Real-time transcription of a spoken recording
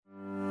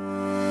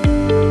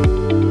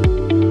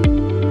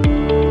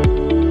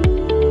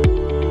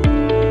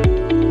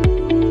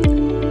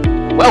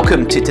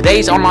Welcome to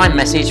today's online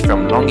message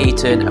from Long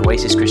Eaton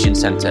Oasis Christian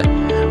Centre.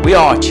 We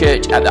are a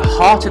church at the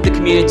heart of the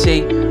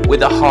community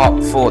with a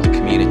heart for the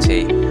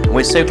community. And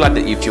we're so glad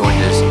that you've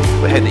joined us.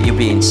 We hope that you'll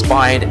be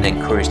inspired and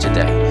encouraged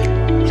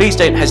today. Please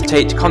don't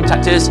hesitate to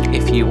contact us.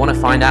 If you want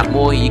to find out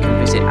more, you can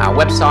visit our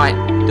website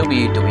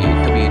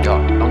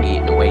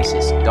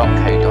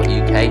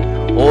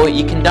www.longeatonoasis.co.uk or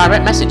you can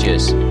direct message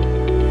us.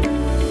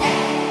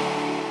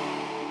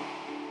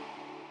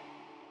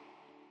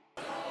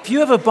 If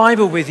you have a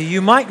Bible with you,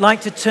 you might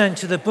like to turn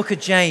to the book of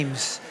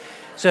James.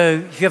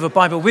 So if you have a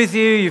Bible with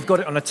you, you've got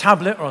it on a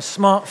tablet or a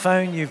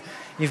smartphone,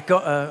 you've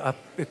got a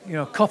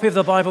copy of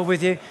the Bible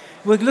with you.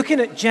 We're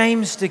looking at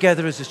James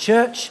together as a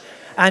church,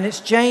 and it's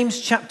James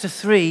chapter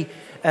 3,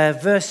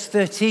 verse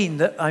 13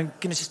 that I'm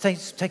going to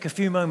just take a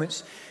few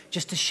moments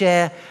just to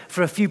share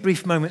for a few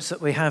brief moments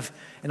that we have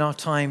in our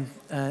time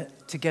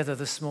together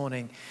this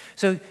morning.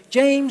 So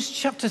James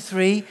chapter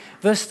 3,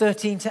 verse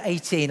 13 to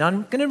 18.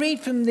 I'm going to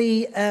read from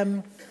the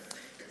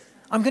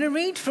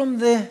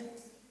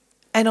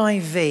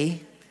NIV,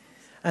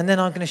 and then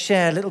I'm going to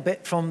share a little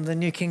bit from the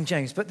New King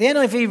James. But the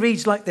NIV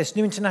reads like this,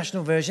 New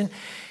International Version.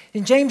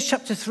 In James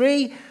chapter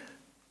 3,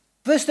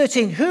 verse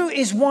 13, who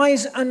is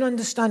wise and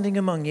understanding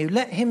among you?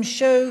 Let him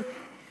show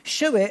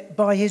it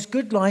by his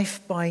good life,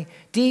 by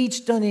deeds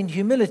done in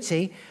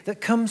humility that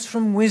comes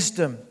from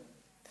wisdom.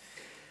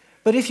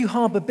 But if you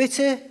harbor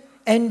bitter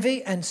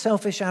envy and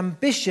selfish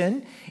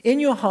ambition in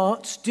your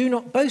hearts, do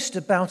not boast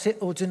about it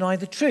or deny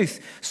the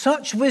truth.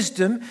 Such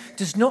wisdom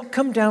does not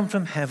come down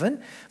from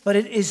heaven, but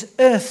it is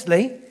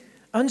earthly,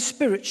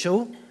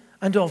 unspiritual,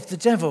 and of the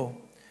devil.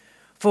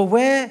 For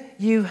where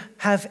you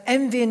have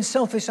envy and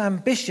selfish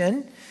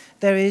ambition,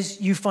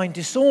 you find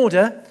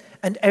disorder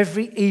and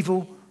every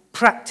evil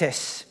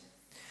practice.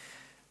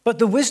 But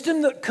the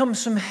wisdom that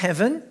comes from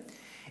heaven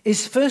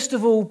is first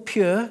of all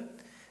pure,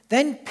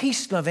 then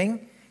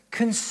peace-loving,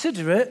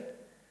 considerate,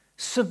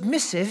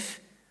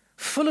 submissive,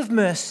 full of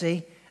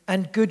mercy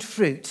and good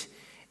fruit,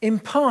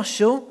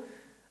 impartial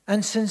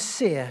and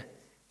sincere,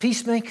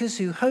 peacemakers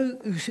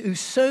who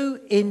sow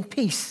in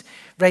peace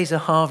raise a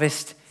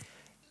harvest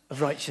of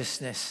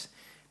righteousness.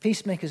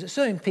 Peacemakers that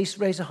sow in peace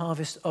raise a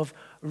harvest of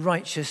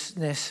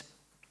righteousness.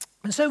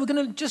 And so we're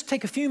going to just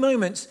take a few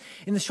moments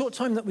in the short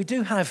time that we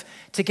do have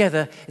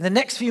together. In the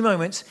next few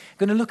moments,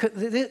 we're going to look at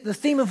the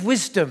theme of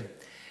wisdom.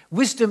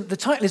 Wisdom, the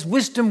title is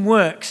Wisdom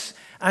Works.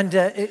 And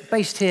it's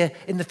based here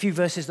in the few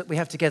verses that we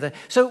have together.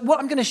 So what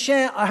I'm going to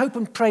share, I hope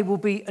and pray, will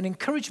be an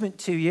encouragement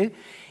to you.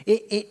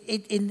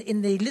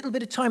 In the little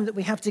bit of time that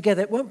we have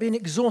together, it won't be an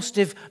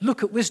exhaustive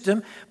look at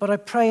wisdom, but I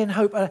pray and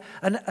hope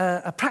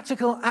a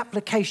practical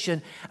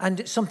application, and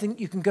it's something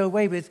you can go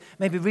away with,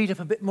 maybe read up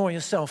a bit more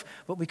yourself,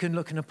 but we can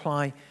look and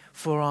apply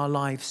for our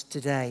lives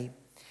today.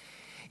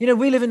 You know,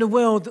 we live in a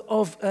world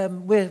of,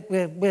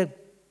 we're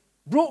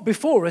brought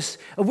before us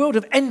a world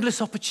of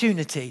endless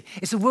opportunity.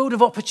 It's a world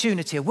of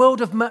opportunity, a world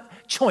of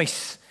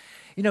choice.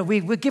 You know,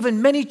 we're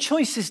given many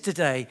choices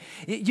today.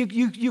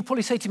 You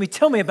probably say to me,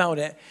 tell me about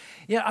it.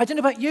 Yeah, I don't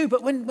know about you,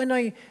 but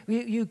when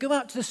you go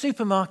out to the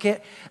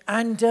supermarket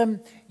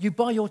and you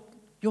buy your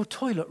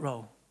toilet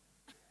roll.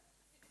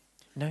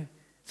 You know,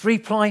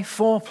 3-ply,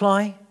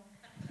 4-ply,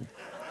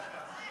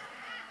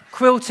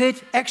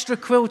 quilted, extra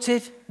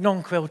quilted,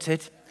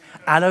 non-quilted,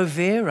 aloe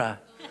vera.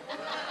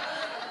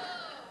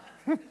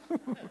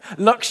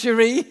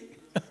 Luxury.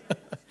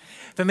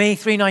 For me,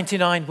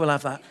 $3.99, we'll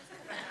have that.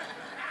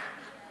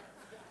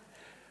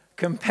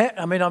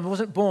 I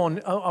wasn't born,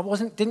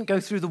 didn't go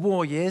through the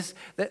war years.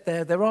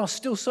 There are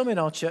still some in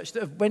our church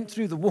that have went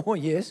through the war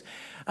years,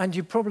 and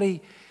you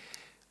probably,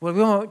 we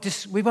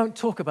won't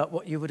talk about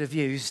what you would have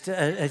used.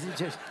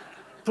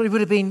 Probably would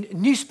have been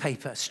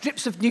newspaper,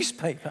 strips of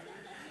newspaper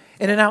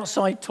in an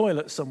outside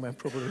toilet somewhere,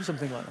 probably,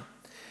 something like that.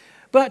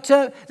 But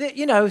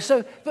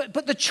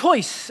but the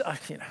choice.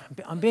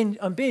 I'm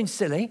being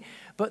silly,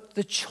 but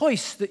the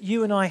choice that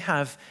you and I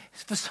have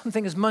for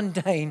something as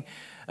mundane,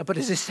 but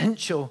as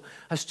essential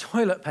as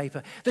toilet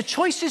paper. The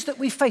choices that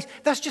we face.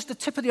 That's just the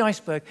tip of the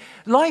iceberg.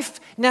 Life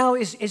now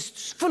is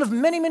full of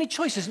many, many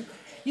choices.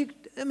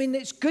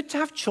 It's good to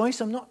have choice.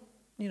 I'm not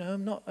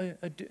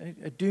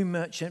a doom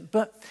merchant,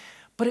 but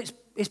it's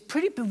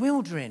pretty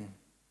bewildering.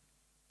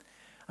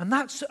 And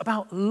that's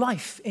about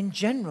life in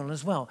general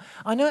as well.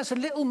 I know it's a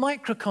little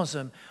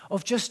microcosm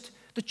of just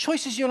the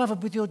choices you'll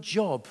have with your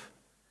job,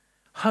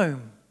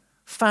 home,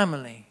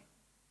 family.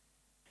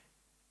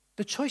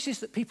 The choices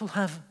that people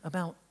have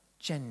about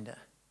gender.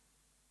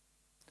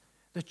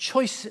 The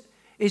choice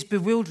is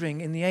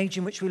bewildering in the age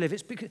in which we live.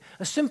 It's because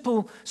a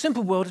simple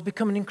world has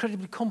become an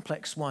incredibly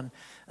complex one.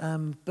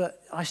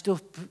 But I still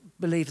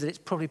believe that it's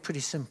probably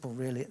pretty simple,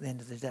 really, at the end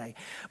of the day.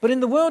 But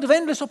in the world of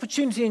endless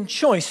opportunity and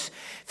choice,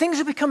 things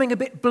are becoming a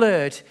bit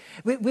blurred.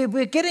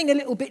 We're getting a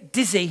little bit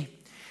dizzy.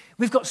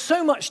 We've got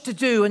so much to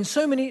do and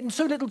so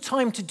little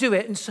time to do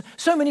it, and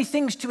so many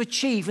things to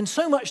achieve and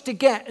so much to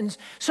get and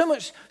so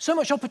much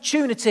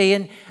opportunity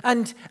and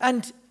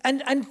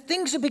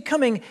things are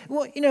becoming,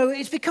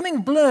 it's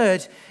becoming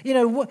blurred.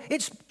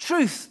 It's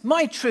truth,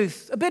 my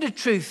truth, a bit of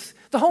truth,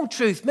 the whole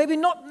truth, maybe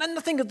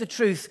nothing of the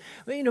truth,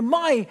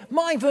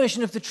 my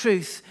version of the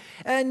truth,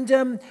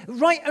 and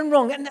right and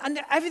wrong, and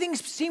everything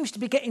seems to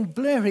be getting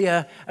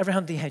blurrier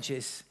around the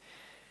edges.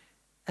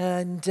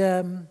 And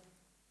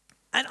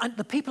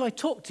the people I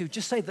talk to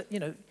just say that,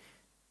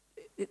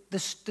 the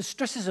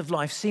stresses of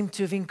life seem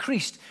to have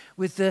increased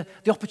with the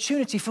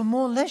opportunity for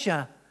more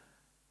leisure.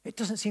 It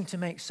doesn't seem to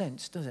make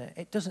sense, does it?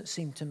 It doesn't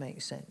seem to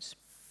make sense.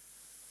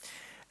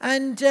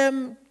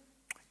 And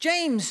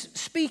James,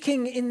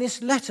 speaking in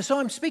this letter, so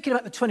I'm speaking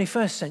about the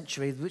 21st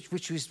century,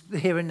 which was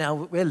here and now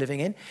that we're living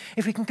in.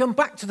 If we can come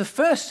back to the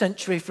first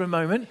century for a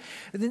moment,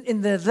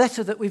 in the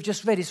letter that we've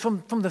just read is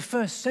from the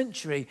first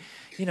century.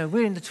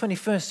 We're in the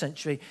 21st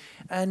century.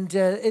 And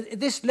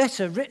this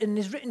letter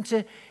is written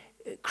to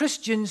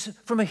Christians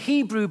from a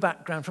Hebrew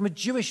background, from a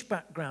Jewish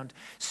background,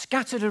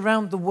 scattered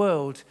around the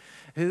world,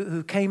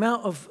 who came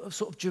out of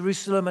sort of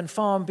Jerusalem and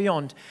far and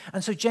beyond.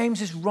 And so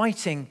James is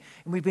writing,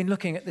 and we've been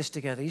looking at this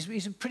together.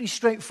 He's a pretty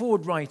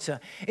straightforward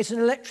writer. It's an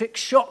electric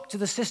shock to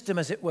the system,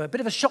 as it were, a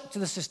bit of a shock to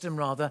the system,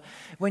 rather.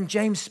 When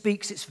James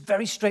speaks, it's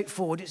very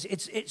straightforward.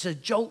 It's a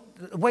jolt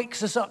that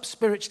wakes us up,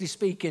 spiritually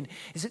speaking.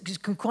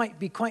 It can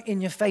be quite in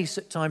your face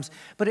at times,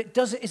 but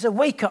it's a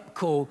wake-up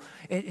call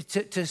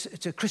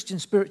to Christian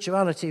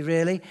spirituality,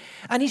 really.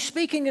 And he's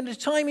speaking at a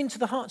time into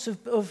the hearts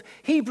of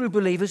Hebrew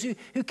believers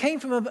who came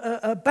from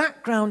a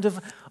background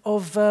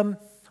in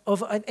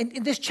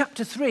this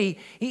chapter 3,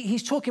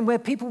 he's talking where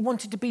people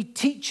wanted to be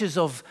teachers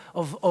of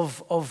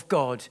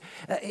God.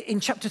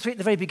 In chapter 3 at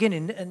the very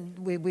beginning, and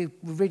we're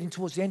reading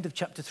towards the end of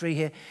chapter 3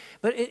 here,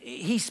 but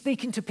he's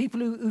speaking to people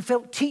who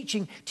felt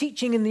teaching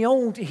in the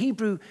old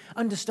Hebrew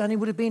understanding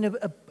would have been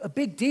a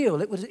big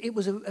deal. It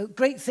was a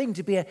great thing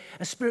to be a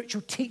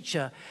spiritual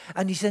teacher.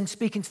 And he's then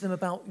speaking to them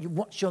about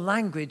what's your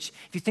language.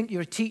 If you think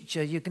you're a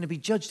teacher, you're going to be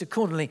judged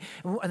accordingly.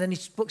 And then he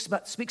speaks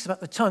about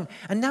the tongue.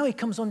 And now he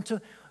comes on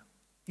to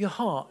your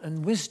heart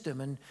and wisdom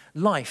and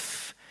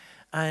life.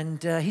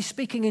 And he's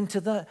speaking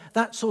into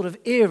that sort of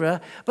era,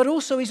 but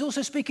also he's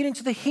also speaking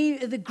into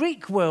the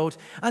Greek world.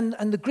 And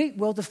the Greek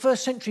world, the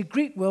first century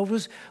Greek world,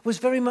 was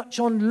very much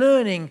on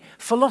learning,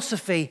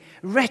 philosophy,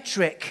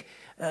 rhetoric,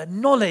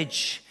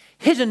 knowledge,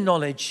 hidden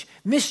knowledge,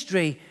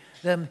 mystery,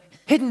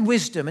 hidden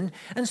wisdom.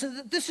 And so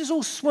this is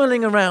all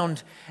swirling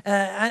around,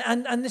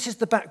 and this is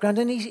the background.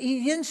 And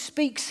he then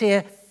speaks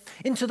here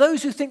into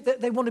those who think that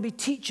they want to be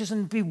teachers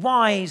and be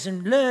wise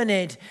and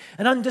learned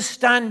and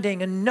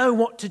understanding and know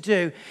what to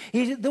do.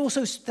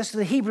 That's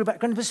the Hebrew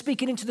background, but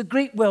speaking into the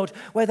Greek world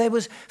where there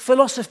was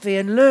philosophy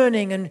and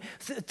learning and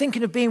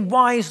thinking of being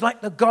wise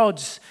like the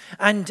gods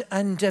and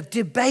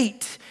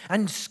debate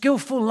and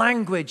skillful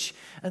language.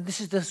 And this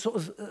is this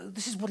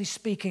is what he's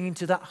speaking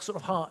into, that sort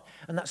of heart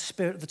and that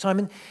spirit of the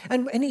time.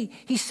 And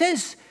he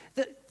says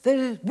that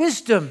there's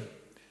wisdom.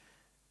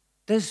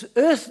 There's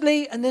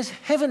earthly and there's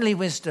heavenly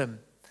wisdom.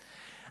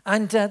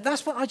 And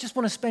that's what I just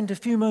want to spend a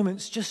few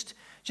moments just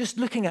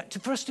looking at,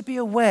 for us to be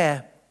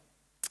aware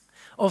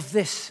of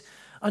this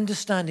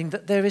understanding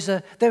that there is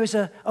a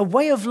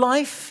way of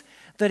life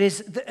that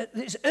is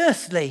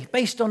earthly,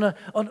 based on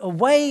a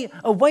way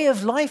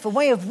of life, a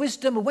way of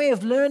wisdom, a way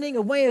of learning,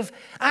 a way of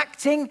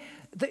acting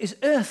that is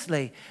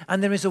earthly.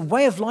 And there is a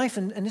way of life,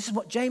 and this is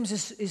what James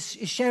is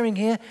sharing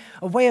here,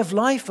 a way of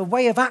life, a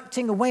way of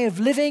acting, a way of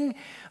living,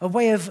 a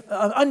way of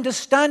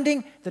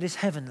understanding that is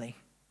heavenly.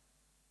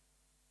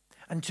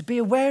 And to be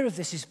aware of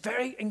this is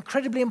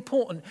incredibly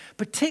important,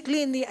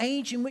 particularly in the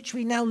age in which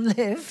we now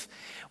live,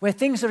 where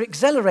things are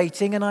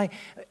accelerating, and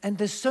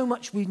there's so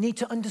much we need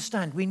to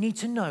understand. We need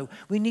to know.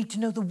 We need to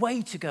know the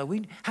way to go.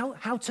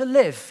 How to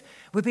live.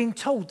 We're being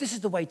told this is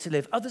the way to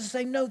live. Others are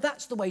saying, no,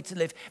 that's the way to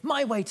live,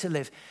 my way to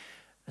live.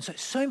 And so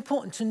it's so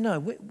important to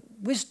know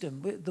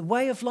wisdom, the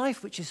way of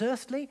life which is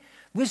earthly,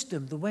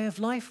 wisdom, the way of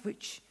life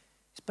which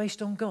is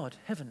based on God,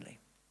 heavenly.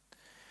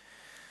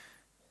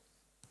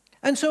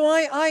 And so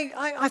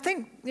I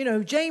think,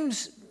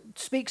 James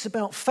speaks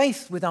about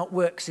faith without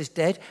works is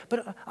dead,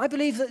 but I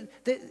believe that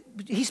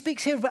he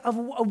speaks here about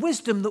a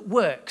wisdom that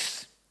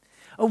works,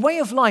 a way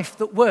of life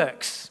that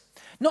works.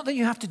 Not that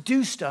you have to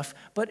do stuff,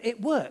 but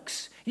it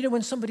works.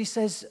 When somebody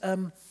says,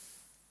 pass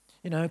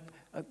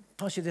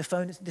you the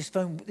phone,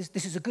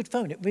 this is a good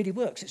phone, it really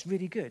works, it's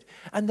really good.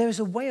 And there's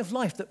a way of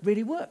life that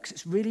really works,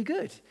 it's really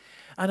good.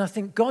 And I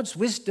think God's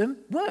wisdom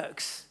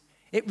works.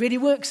 It really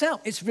works out.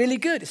 It's really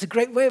good. It's a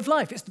great way of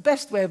life. It's the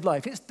best way of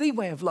life. It's the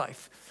way of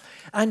life.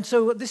 And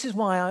so this is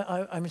why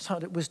I'm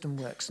excited that wisdom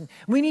works. And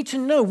we need to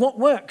know what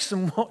works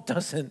and what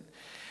doesn't.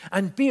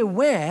 And be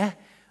aware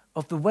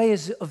of the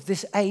ways of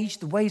this age,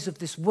 the ways of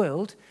this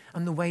world,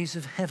 and the ways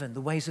of heaven,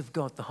 the ways of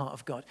God, the heart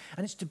of God.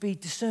 And it's to be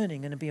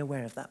discerning and to be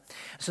aware of that.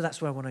 So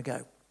that's where I want to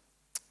go.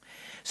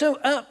 So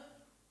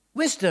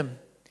wisdom.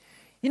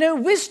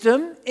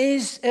 Wisdom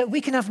is,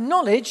 we can have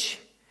knowledge.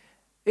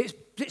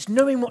 It's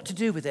knowing what to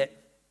do with it.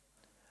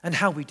 And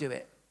how we do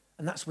it,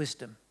 and that's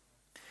wisdom.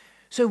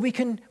 So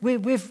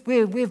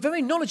we're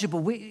very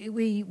knowledgeable.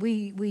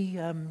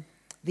 The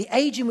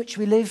age in which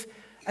we live,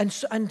 and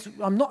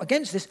I'm not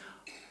against this,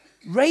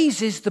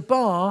 raises the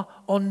bar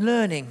on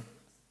learning,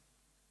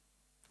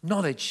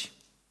 knowledge.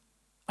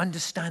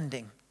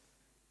 understanding.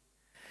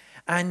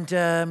 And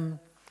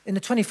in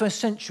the 21st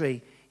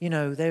century,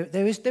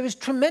 there is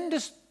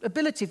tremendous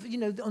ability,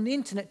 on the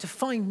internet to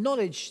find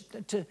knowledge,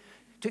 to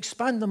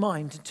expand the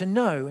mind, to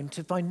know and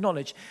to find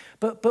knowledge.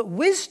 But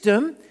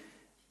wisdom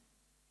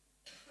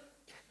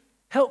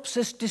helps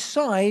us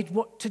decide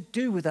what to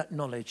do with that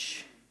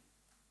knowledge.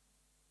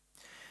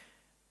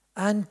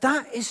 And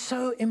that is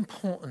so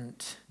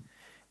important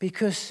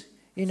because,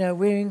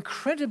 we're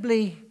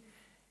incredibly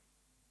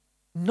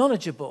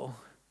knowledgeable.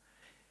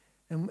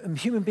 And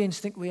human beings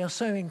think we are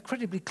so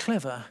incredibly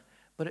clever,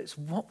 but it's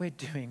what we're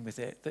doing with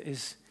it that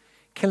is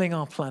killing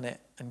our planet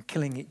and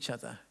killing each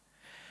other.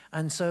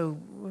 And so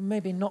we're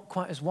maybe not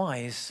quite as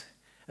wise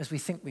as we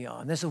think we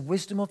are. And there's a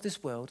wisdom of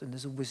this world and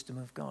there's a wisdom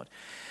of God.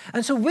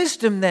 And so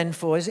wisdom then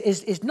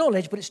is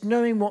knowledge, but it's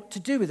knowing what to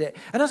do with it.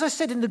 And as I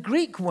said, in the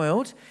Greek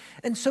world,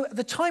 and so at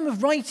the time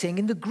of writing,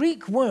 in the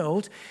Greek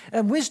world,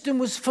 wisdom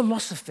was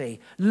philosophy,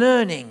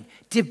 learning,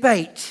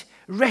 debate,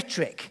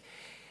 rhetoric,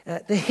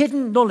 the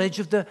hidden knowledge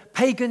of the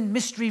pagan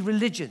mystery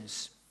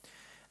religions.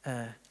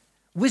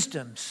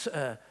 Wisdom,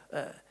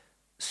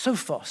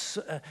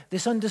 sophos,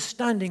 this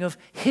understanding of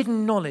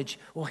hidden knowledge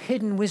or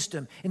hidden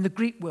wisdom in the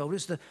Greek world.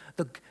 It's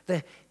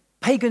the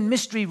pagan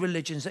mystery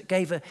religions that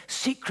gave a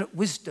secret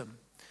wisdom.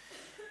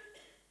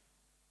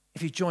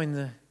 If you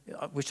join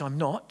which I'm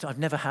not, I've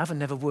never have and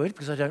never would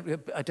because I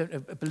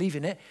don't believe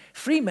in it.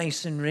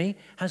 Freemasonry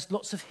has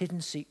lots of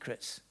hidden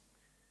secrets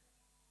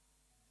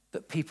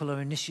that people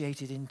are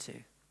initiated into.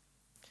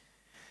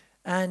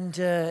 And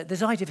there's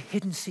the idea of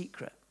hidden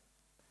secret.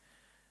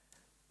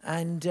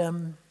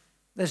 And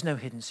there's no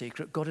hidden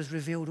secret. God has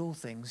revealed all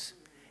things.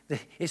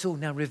 It's all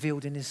now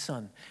revealed in his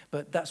Son.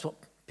 But that's what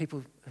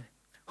people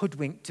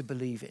hoodwink to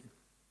believe in.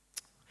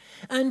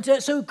 And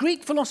so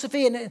Greek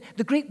philosophy and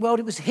the Greek world,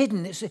 it was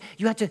hidden.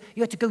 You had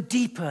to go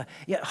deeper,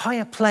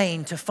 higher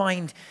plane to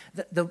find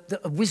the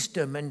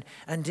wisdom,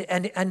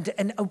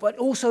 but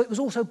also it was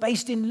also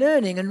based in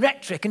learning and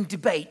rhetoric and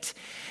debate,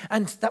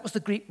 and that was the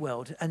Greek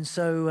world. And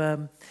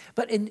so,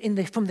 but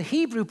from the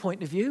Hebrew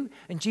point of view,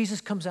 and Jesus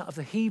comes out of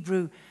the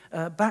Hebrew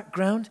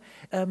background,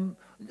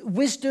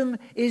 wisdom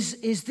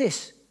is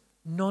this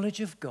knowledge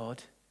of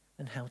God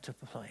and how to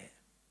apply it.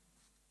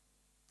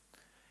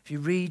 If you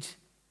read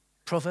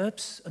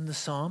Proverbs and the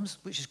Psalms,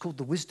 which is called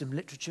the wisdom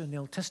literature in the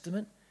Old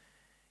Testament,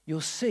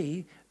 you'll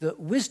see that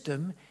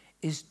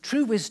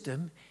true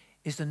wisdom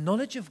is the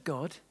knowledge of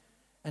God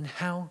and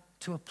how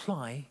to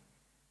apply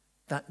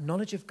that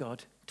knowledge of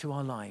God to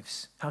our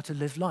lives, how to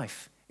live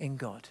life in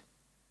God,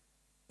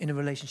 in a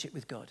relationship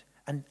with God,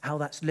 and how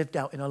that's lived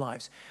out in our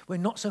lives. We're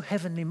not so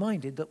heavenly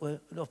minded that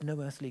we're of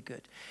no earthly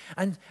good.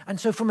 And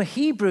so from a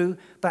Hebrew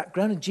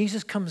background, and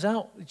Jesus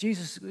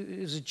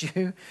is a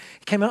Jew,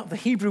 he came out of the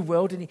Hebrew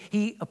world and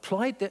he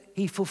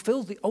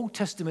fulfilled the Old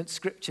Testament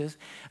scriptures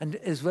and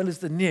as well as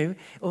the New,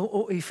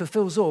 or he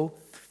fulfills all.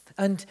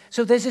 And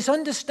so there's this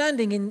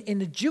understanding in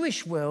the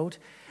Jewish world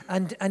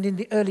and in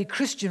the early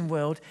Christian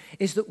world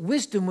is that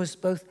wisdom was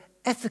both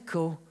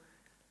ethical,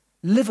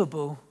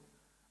 livable,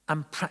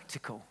 and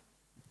practical.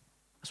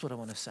 That's what I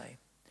want to say.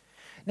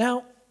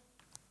 Now,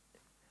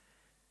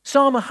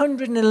 Psalm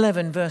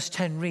 111 verse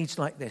 10 reads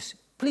like this.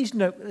 Please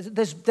note,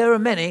 there are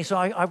many, so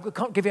I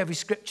can't give you every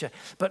scripture,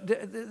 but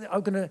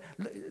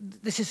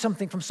this is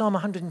something from Psalm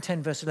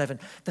 110 verse 11.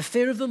 The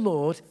fear of the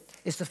Lord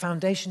is the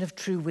foundation of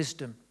true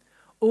wisdom.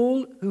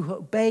 All who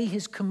obey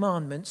his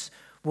commandments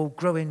will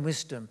grow in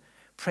wisdom.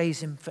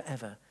 Praise him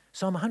forever.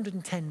 Psalm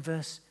 111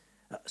 verse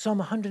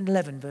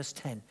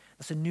 10.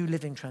 That's a New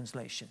Living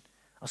Translation.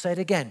 I'll say it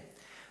again.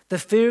 The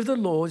fear of the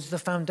Lord is the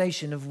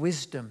foundation of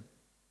wisdom.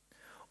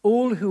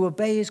 All who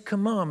obey his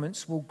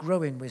commandments will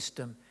grow in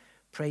wisdom.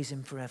 Praise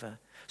him forever.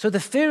 So the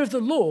fear of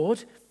the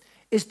Lord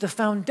is the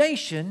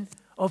foundation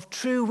of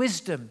true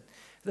wisdom.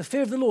 The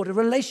fear of the Lord, a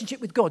relationship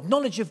with God,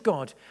 knowledge of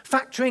God,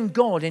 factoring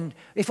God in.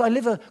 If I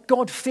live a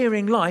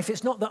God-fearing life,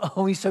 it's not that,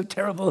 he's so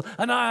terrible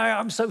and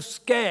I'm so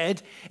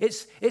scared.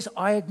 It's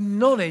I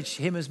acknowledge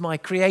him as my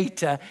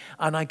creator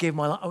and I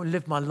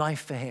live my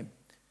life for him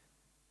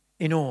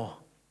in awe.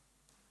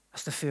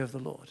 That's the fear of the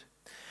Lord.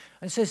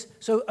 And it says,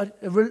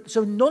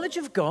 so knowledge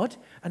of God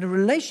and a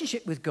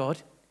relationship with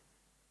God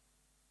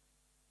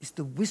is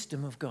the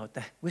wisdom of God,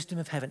 the wisdom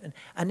of heaven.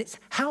 And it's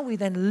how we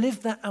then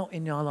live that out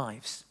in our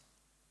lives.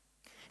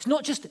 It's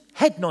not just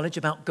head knowledge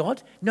about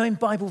God, knowing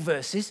Bible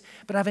verses,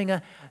 but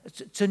having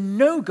to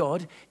know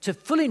God, to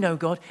fully know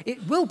God.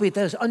 It will be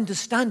there's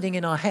understanding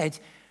in our head,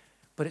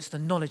 but it's the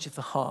knowledge of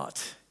the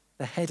heart,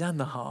 the head and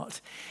the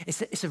heart.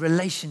 It's a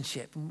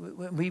relationship.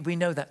 We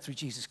know that through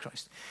Jesus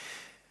Christ.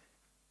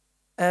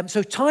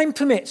 So time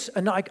permits,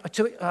 and I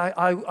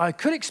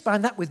could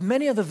expand that with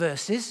many other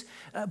verses,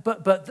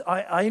 but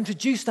I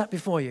introduced that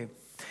before you.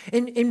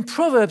 In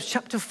Proverbs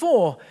chapter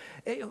 4,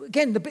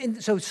 again,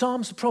 so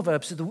Psalms and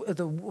Proverbs are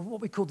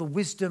what we call the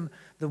wisdom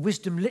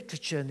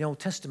literature in the Old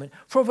Testament.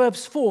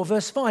 Proverbs 4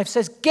 verse 5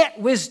 says, "Get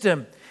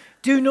wisdom,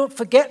 do not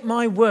forget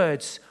my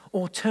words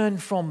or turn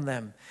from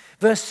them."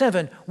 Verse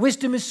 7,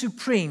 "Wisdom is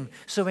supreme,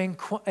 so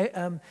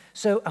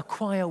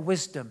acquire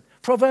wisdom."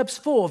 Proverbs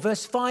 4,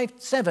 verse 5,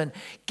 7.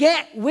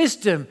 Get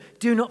wisdom.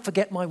 Do not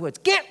forget my words.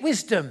 Get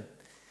wisdom.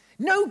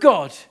 Know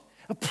God.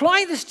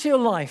 Apply this to your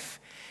life.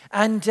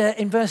 And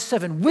in verse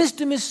 7,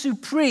 wisdom is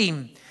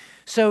supreme.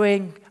 So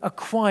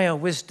acquire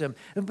wisdom.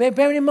 And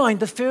bear in mind,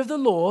 the fear of the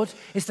Lord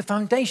is the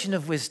foundation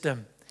of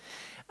wisdom.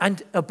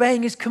 And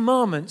obeying his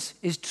commandments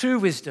is true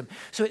wisdom.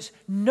 So it's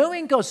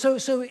knowing God.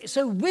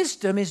 So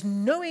wisdom is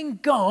knowing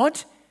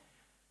God,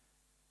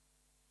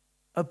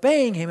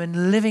 obeying him,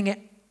 and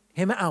living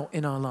him out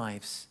in our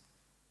lives.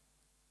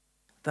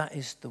 That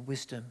is the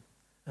wisdom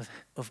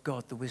of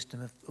God, the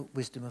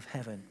wisdom of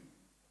heaven.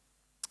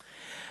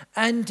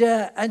 And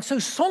so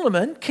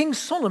Solomon, King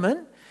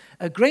Solomon,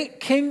 a great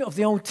king of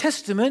the Old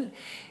Testament,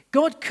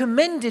 God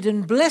commended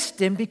and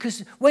blessed him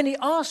because when he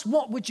asked,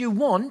 what would you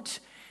want?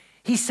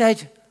 He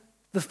said,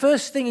 the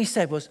first thing he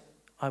said was,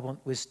 I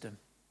want wisdom.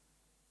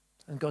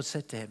 And God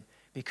said to him,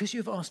 because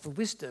you've asked for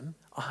wisdom,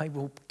 I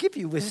will give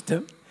you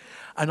wisdom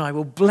and I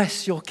will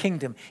bless your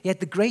kingdom. Yet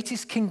the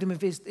greatest kingdom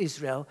of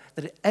Israel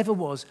that it ever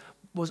was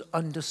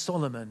under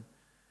Solomon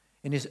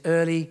in his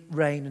early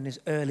reign and his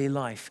early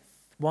life.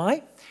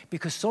 Why?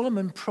 Because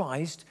Solomon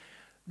prized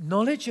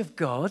knowledge of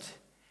God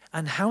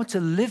and how to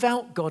live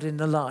out God in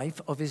the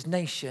life of his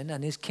nation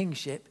and his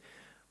kingship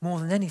more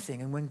than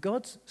anything. And when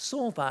God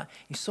saw that,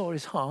 he saw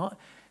his heart,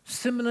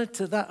 similar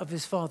to that of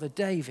his father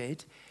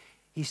David,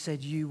 he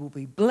said, you will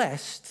be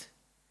blessed.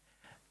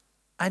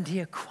 And he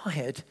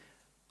acquired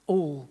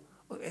all.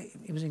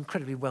 He was an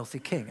incredibly wealthy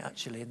king,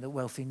 actually, in the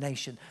wealthy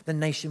nation. The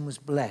nation was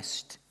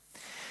blessed.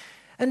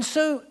 And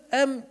so,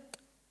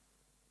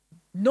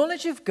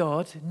 knowledge of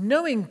God,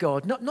 knowing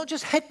God, not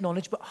just head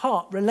knowledge, but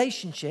heart,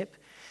 relationship,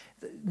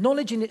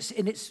 knowledge in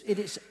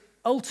its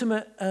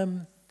ultimate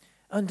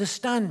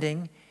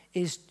understanding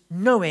is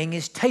knowing,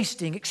 is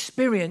tasting,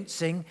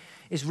 experiencing,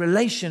 is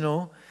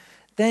relational.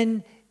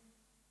 Then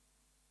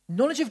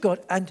knowledge of God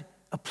and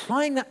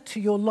applying that to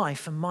your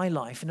life and my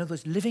life, in other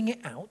words, living it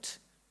out,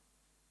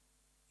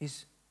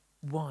 is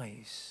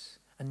wise.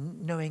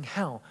 And knowing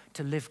how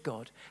to live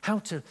God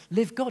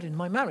in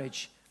my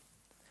marriage.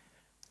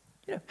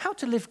 You know, how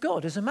to live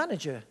God as a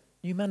manager.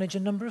 You manage a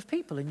number of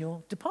people in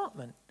your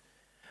department.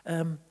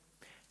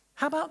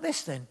 How about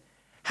this then?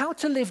 How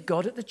to live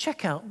God at the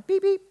checkout.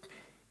 Beep, beep,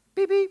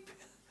 beep, beep.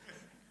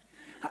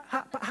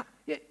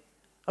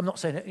 I'm not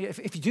saying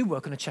if you do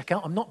work on a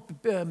checkout, I'm not,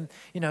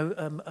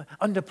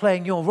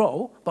 underplaying your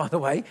role, by the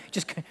way.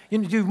 Just you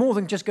do more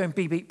than just going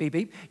beep, beep, beep,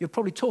 beep. You're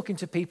probably talking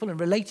to people and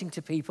relating to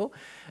people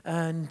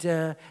and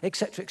et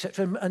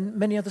cetera, and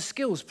many other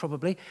skills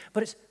probably.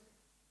 But it's,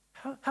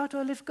 how do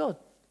I live God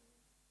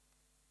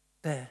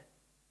there?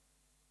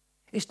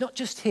 It's not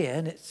just here,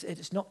 and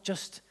it's not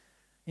just,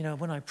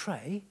 when I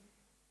pray.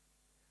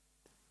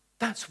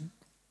 That's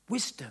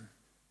wisdom.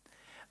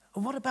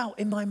 And what about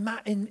in my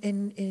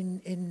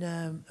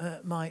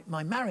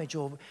my marriage,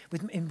 or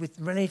with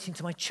relating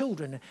to my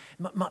children,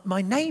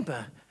 my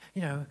neighbour,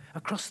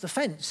 across the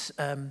fence?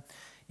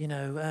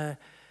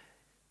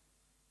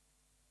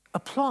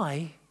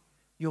 Apply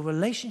your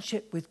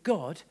relationship with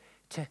God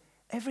to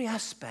every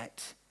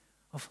aspect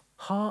of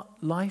heart,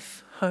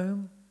 life,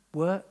 home,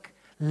 work,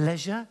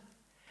 leisure,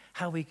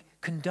 how we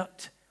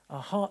conduct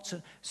our hearts,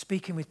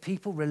 speaking with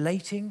people,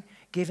 relating,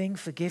 giving,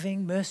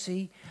 forgiving,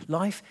 mercy,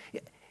 life.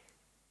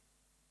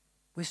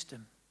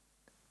 Wisdom,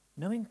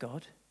 knowing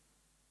God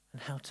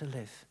and how to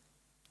live.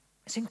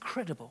 It's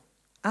incredible,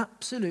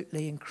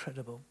 absolutely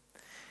incredible.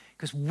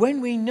 Because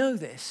when we know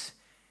this,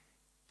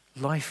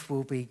 life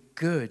will be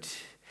good.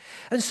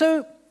 And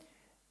so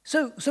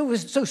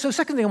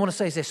second thing I want to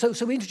say is this.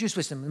 So we introduced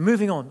wisdom.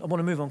 Moving on, I want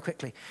to move on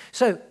quickly.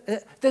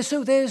 There's a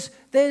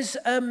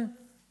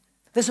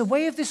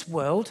way of this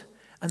world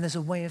and there's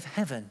a way of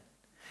heaven.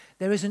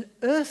 There is an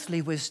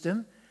earthly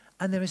wisdom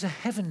and there is a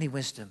heavenly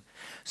wisdom.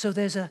 So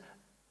there's a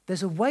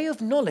way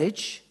of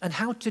knowledge and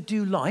how to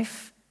do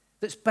life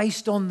that's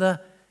based on the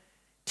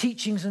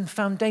teachings and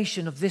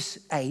foundation of this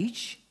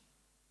age,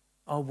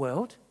 our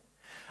world.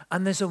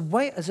 And there's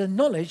a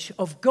knowledge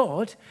of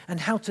God and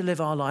how to live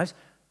our lives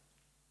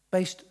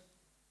based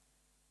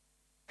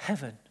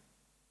heaven.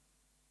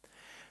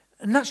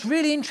 And that's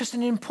really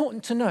interesting and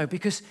important to know,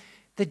 because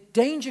the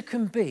danger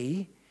can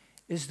be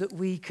is that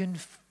we can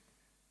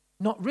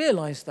not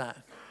realize that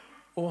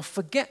or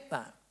forget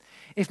that.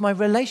 If my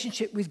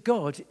relationship with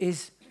God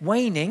is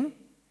waning,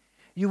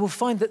 you will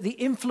find that the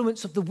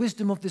influence of the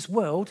wisdom of this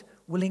world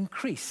will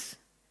increase.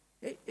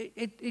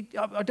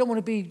 I don't want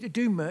to be a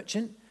doom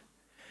merchant.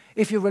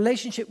 If your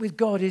relationship with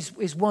God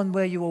is one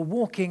where you are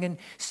walking and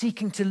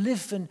seeking to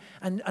live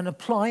and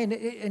apply, and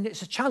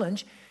it's a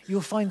challenge,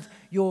 you'll find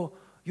your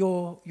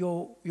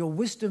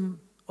wisdom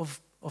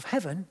of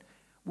heaven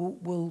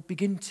will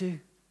begin to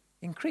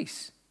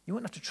increase. You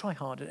won't have to try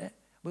hard at it.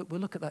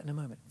 We'll look at that in a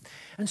moment.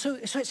 And so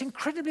it's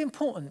incredibly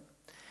important.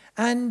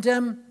 And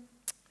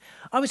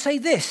I would say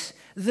this,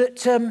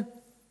 that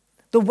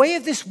the way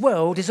of this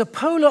world is a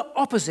polar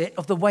opposite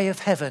of the way of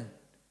heaven.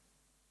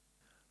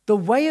 The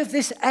way of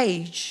this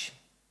age,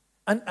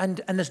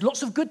 and there's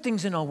lots of good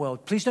things in our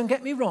world. Please don't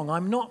get me wrong.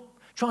 I'm not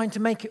trying to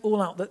make it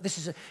all out that this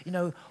is a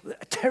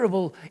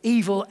terrible,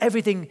 evil,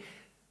 everything.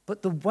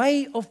 But the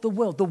way of the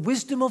world, the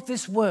wisdom of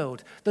this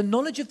world, the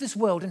knowledge of this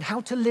world and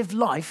how to live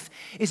life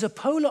is a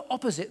polar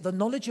opposite the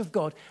knowledge of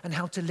God and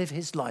how to live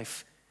his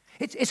life.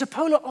 It's a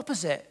polar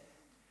opposite.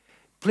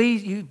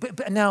 Please,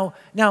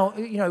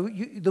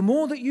 the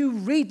more that you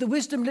read the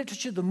wisdom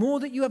literature, the more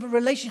that you have a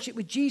relationship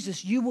with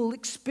Jesus, you will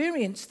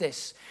experience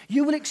this.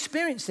 You will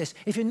experience this.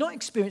 If you're not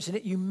experiencing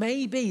it, you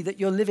may be that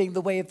you're living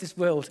the way of this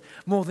world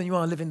more than you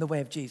are living the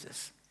way of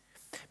Jesus.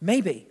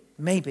 Maybe,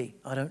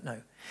 I don't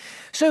know.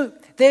 So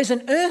there's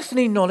an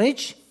earthly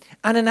knowledge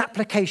and an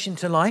application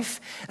to life,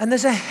 and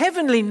there's a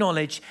heavenly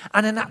knowledge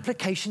and an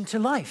application to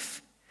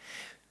life.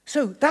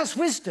 So that's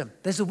wisdom.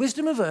 There's a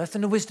wisdom of earth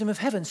and a wisdom of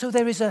heaven. So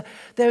there is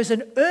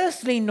an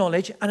earthly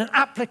knowledge and an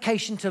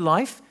application to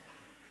life.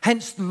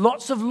 Hence,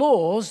 lots of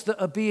laws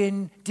that are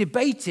being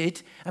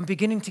debated and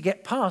beginning to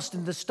get passed,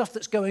 and the stuff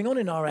that's going on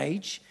in our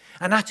age,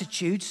 and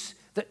attitudes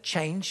that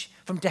change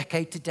from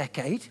decade to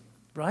decade,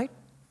 right?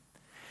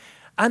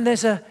 And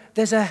there's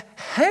a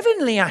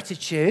heavenly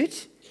attitude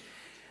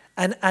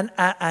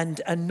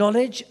and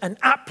knowledge and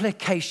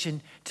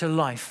application to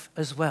life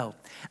as well.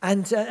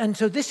 And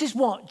so this is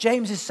what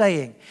James is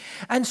saying.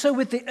 And so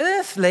with the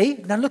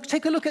earthly, now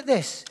take a look at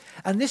this.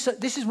 And this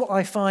is what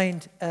I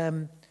find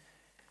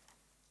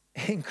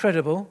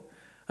incredible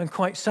and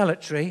quite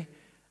salutary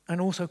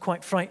and also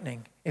quite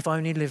frightening if I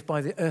only live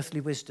by the earthly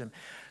wisdom.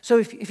 So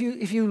if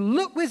you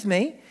look with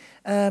me,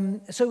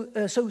 so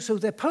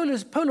they're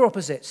polar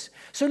opposites.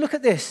 So look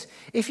at this.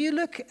 If you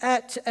look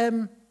at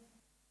the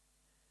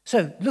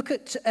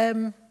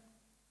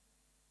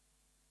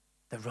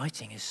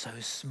writing is so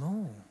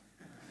small.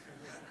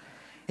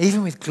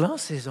 Even with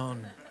glasses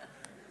on.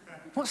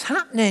 What's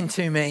happening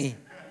to me?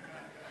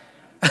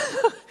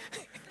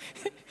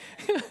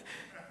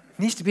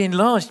 Needs to be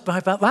enlarged by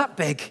about that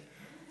big.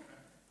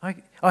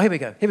 Here we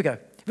go.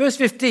 Verse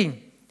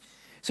 15.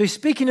 So he's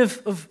speaking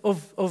of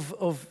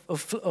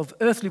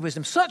earthly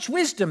wisdom. Such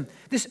wisdom,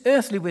 this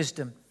earthly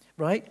wisdom,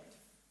 right?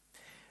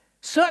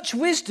 Such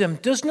wisdom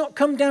does not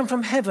come down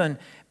from heaven,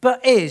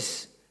 but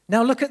is,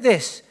 now look at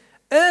this,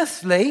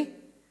 earthly,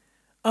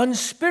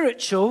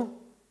 unspiritual,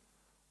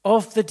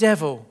 of the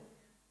devil.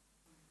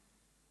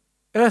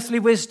 Earthly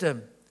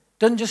wisdom.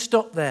 Doesn't just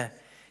stop there.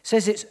 It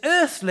says it's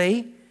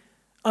earthly,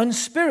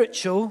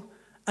 unspiritual,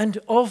 and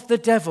of the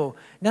devil.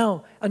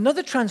 Now,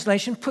 another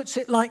translation puts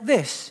it like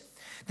this.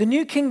 The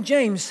New King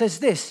James says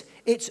this.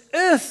 It's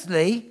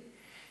earthly,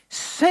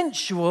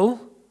 sensual,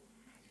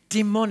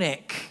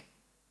 demonic.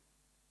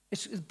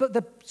 But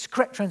the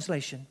correct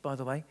translation, by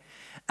the way.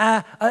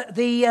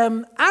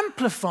 The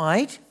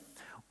Amplified.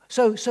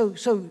 So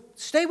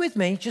stay with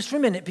me just for a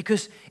minute,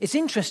 because it's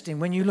interesting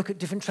when you look at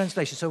different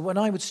translations. So when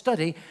I would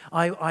study,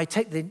 I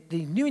take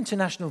the New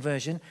International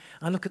Version,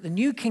 I look at the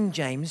New King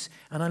James,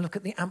 and I look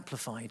at the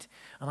Amplified.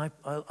 And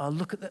I'll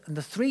look at and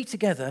the three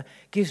together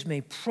gives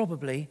me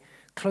probably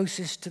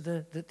closest to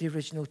the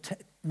original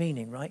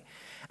meaning, right?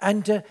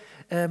 And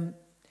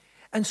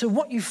so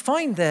what you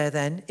find there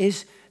then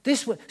is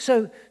this.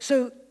 So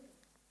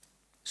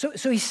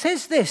he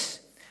says this,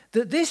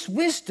 that this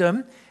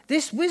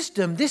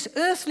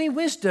earthly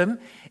wisdom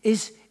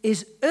is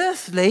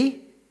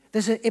earthly,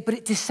 but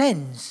it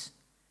descends.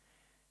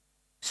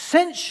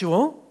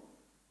 Sensual,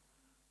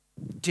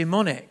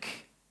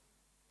 demonic,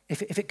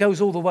 if it goes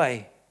all the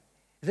way.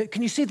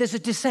 Can you see there's a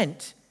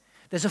descent?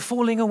 There's a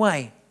falling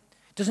away.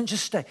 It doesn't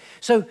just stay.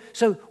 So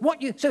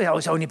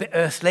it's only a bit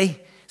earthly.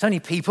 It's only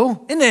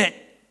people, isn't it?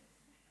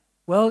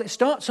 Well, it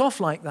starts off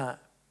like that.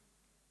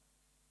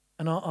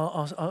 And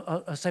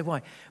I'll say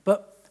why.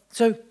 But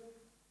so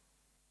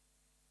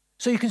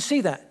you can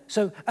see that.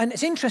 So, and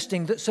it's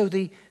interesting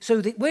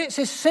that where it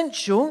says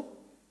sensual.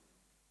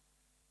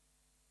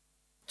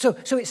 So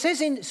it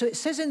says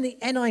in the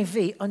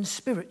NIV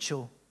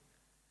unspiritual,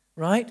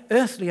 right?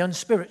 Earthly,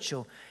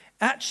 unspiritual.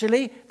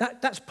 Actually,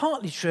 that's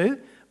partly true,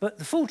 but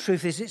the full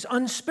truth is it's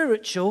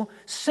unspiritual,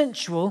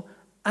 sensual,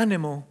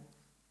 animal.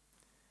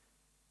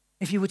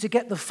 If you were to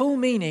get the full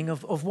meaning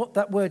of what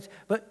that word,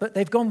 but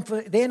they've gone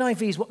for, the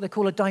NIV is what they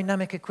call a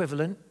dynamic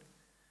equivalent.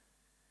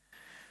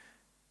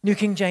 New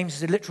King James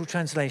is a literal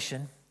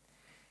translation.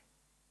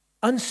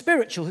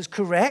 Unspiritual is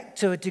correct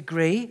to a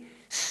degree.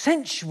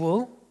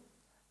 Sensual,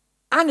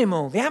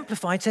 animal. The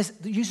Amplified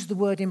uses the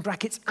word in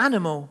brackets,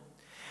 animal.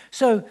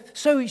 So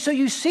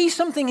you see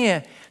something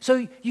here.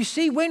 So you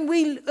see when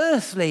we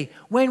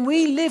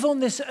live on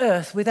this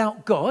earth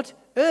without God,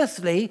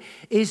 earthly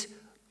is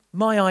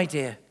my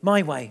idea,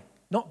 my way,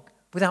 not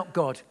without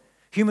God.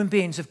 Human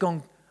beings have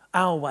gone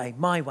our way,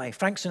 my way.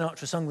 Frank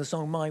Sinatra sung the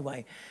song My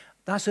Way.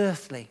 That's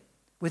earthly.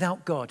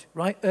 Without God,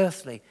 right?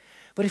 Earthly.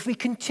 But if we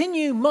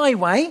continue my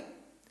way,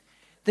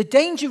 the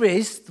danger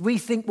is we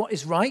think what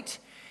is right.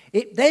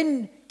 It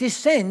then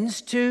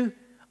descends to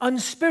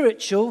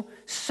unspiritual,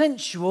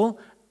 sensual,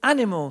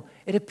 animal.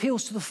 It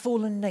appeals to the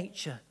fallen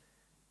nature.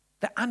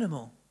 The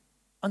animal,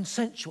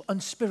 unsensual,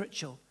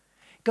 unspiritual.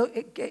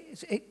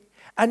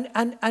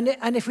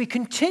 And if we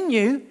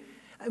continue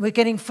We're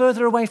getting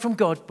further away from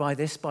God by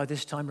this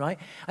time, right?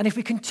 And if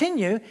we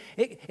continue,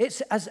 it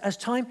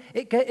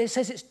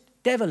says it's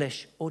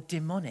devilish or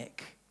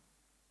demonic.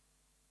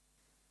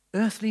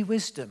 Earthly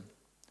wisdom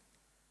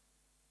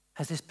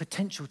has this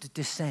potential to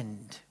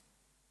descend.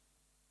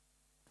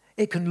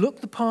 It can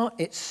look the part,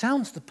 it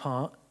sounds the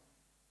part,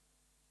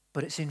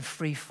 but it's in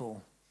free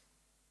fall.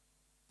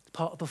 It's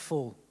part of the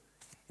fall.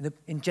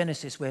 In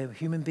Genesis, where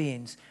human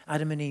beings,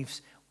 Adam and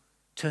Eve,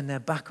 turned their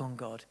back on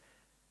God,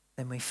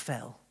 then we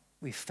fell.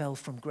 We fell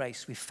from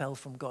grace. We fell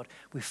from God.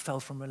 We fell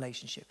from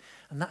relationship.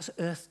 And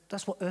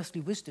that's what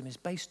earthly wisdom is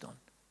based on.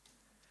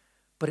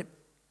 But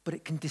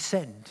it can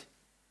descend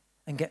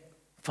and get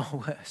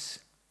far worse.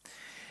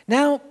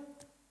 Now,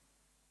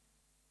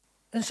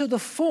 and so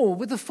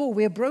with the fall,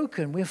 we are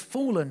broken. We're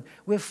fallen.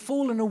 We're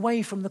fallen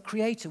away from the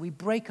Creator. We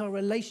break our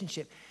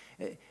relationship.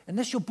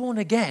 Unless you're born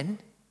again,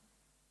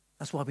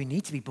 that's why we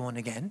need to be born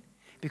again,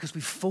 because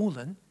we've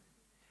fallen.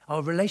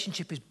 Our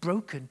relationship is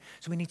broken,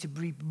 so we need to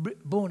be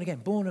born again,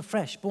 born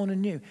afresh, born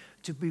anew,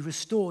 to be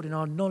restored in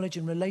our knowledge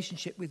and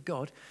relationship with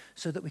God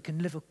so that we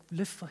can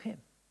live for Him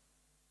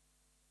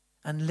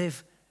and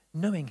live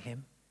knowing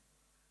Him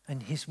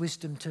and His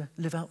wisdom to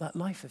live out that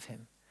life of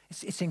Him.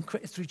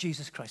 It's through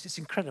Jesus Christ. It's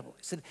incredible.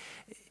 So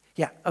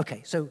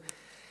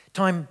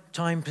time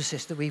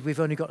persists, that we've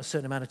only got a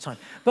certain amount of time.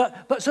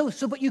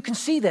 But you can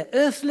see that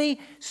earthly,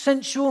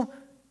 sensual,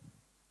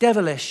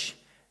 devilish.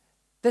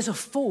 There's a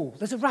fall.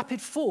 There's a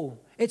rapid fall.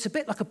 It's a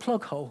bit like a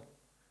plug hole.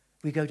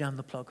 We go down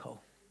the plug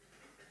hole.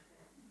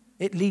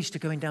 It leads to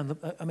going down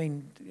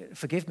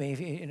forgive me,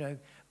 if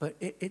but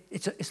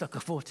it's like a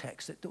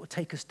vortex that will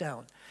take us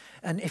down.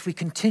 And if we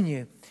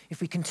continue.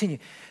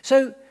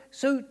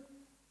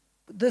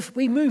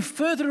 We move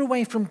further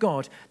away from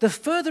God. The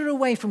further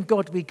away from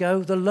God we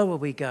go, the lower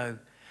we go.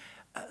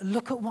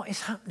 Look at what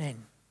is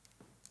happening.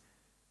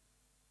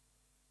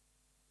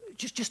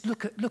 Just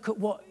look at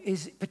what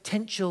is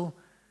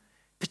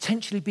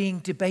potentially being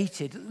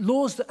debated.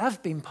 Laws that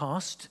have been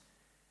passed,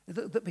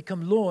 that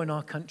become law in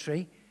our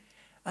country,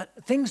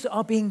 things that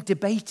are being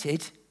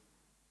debated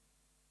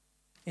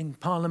in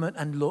Parliament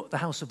and the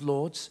House of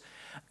Lords,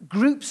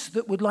 groups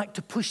that would like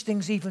to push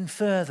things even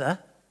further,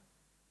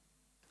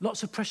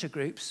 lots of pressure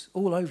groups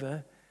all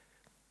over,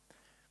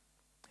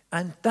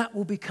 and that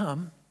will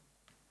become,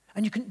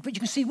 but you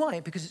can see why,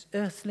 because it's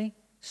earthly,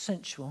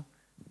 sensual,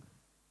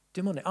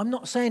 demonic. I'm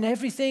not saying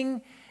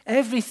everything.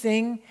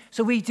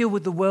 So we deal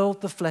with the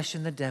world, the flesh,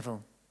 and the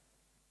devil.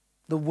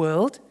 The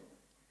world,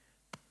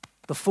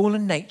 the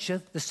fallen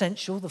nature, the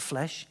sensual, the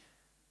flesh,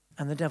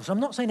 and the devil. So I'm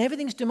not saying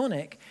everything's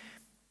demonic,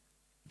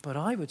 but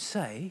I would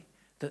say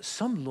that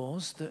some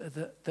laws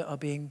that are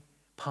being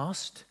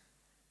passed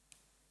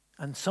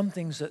and some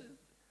things that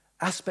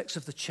aspects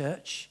of the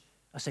church,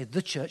 I say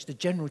the church, the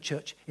general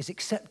church, is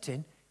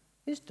accepting,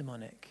 is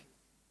demonic.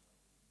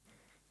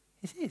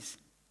 It is.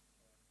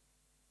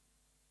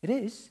 It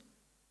is.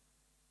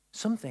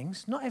 Some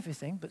things, not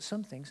everything, but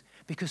some things.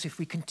 Because if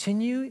we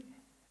continue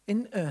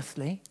in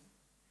earthly,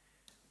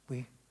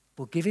 we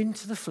will give in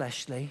to the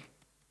fleshly,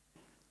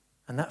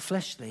 and that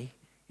fleshly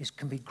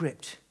can be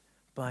gripped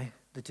by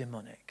the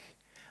demonic.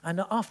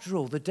 And after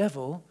all, the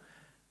devil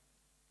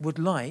would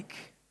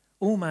like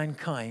all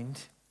mankind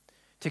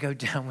to go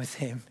down with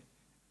him.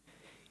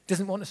 He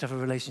doesn't want us to have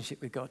a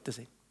relationship with God, does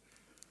he?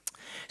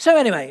 So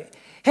anyway,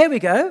 here we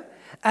go.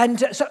 And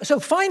so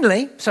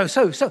finally,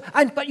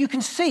 but you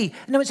can see,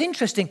 now it's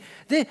interesting,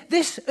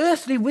 this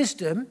earthly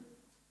wisdom,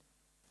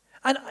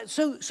 and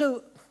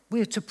so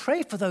we're to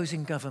pray for those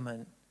in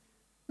government,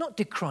 not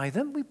decry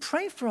them. We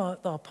pray for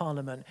our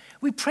parliament.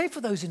 We pray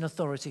for those in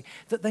authority,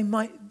 that they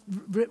might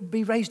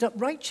be raised up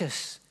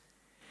righteous,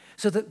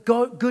 so that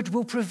good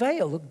will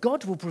prevail, that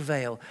God will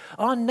prevail.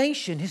 Our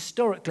nation,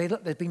 historically,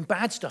 look, there's been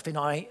bad stuff in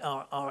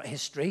our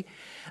history.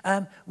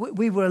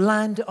 We were a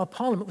land, our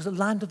parliament was a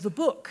land of the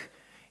book.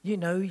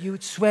 You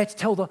would swear to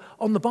tell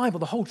on the Bible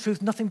the whole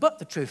truth, nothing but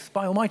the truth,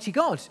 by Almighty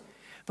God.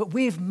 But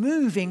we're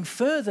moving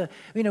further.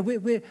 We're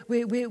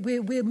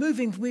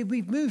moving.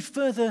 We've moved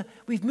further.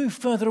 We've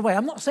moved further away.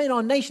 I'm not saying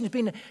our nation has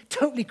been a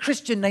totally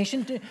Christian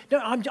nation. No,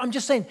 I'm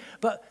just saying.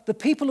 But the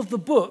people of the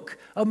book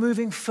are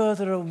moving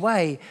further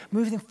away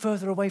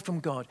from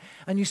God,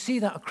 and you see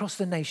that across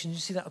the nation. You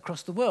see that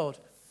across the world.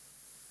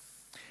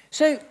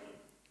 So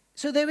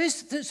there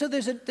is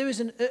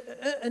an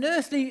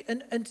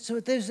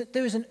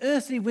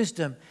earthly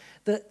wisdom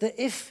that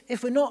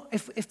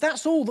if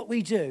that's all that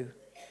we do,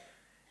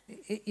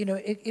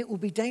 it will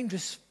be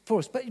dangerous for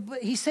us. But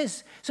he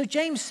says, so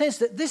James says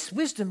that this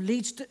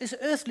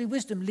earthly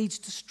wisdom leads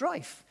to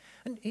strife.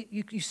 And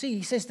you see,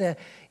 he says,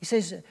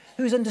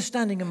 who is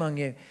understanding among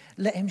you?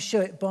 Let him show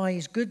it by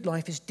his good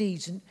life, his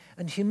deeds,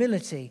 and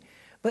humility.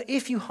 But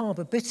if you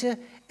harbor bitter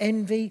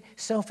envy,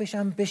 selfish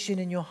ambition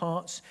in your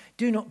hearts,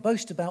 do not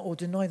boast about or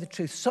deny the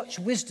truth. Such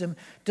wisdom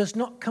does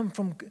not come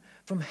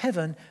from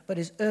heaven, but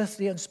is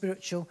earthly,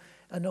 unspiritual,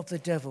 and of the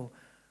devil.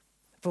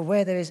 For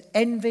where there is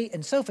envy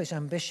and selfish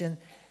ambition,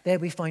 there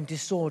we find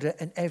disorder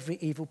and every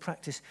evil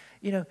practice.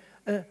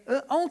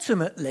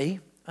 Ultimately,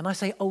 and I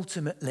say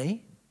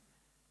ultimately,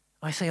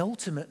 I say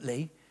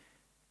ultimately,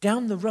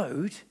 down the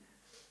road,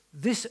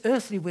 this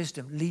earthly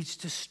wisdom leads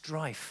to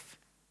strife,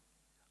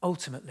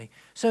 ultimately.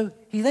 So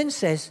he then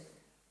says,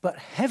 but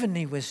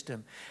heavenly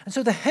wisdom. And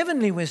so the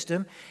heavenly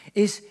wisdom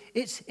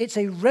it's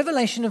a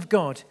revelation of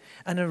God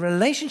and a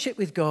relationship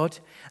with God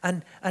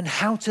and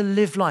how to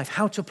live life,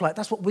 how to apply it.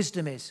 That's what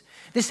wisdom is.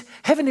 This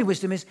heavenly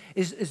wisdom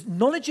is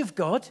knowledge of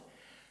God,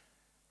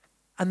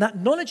 and that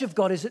knowledge of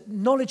God is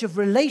knowledge of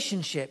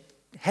relationship,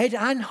 head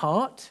and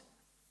heart.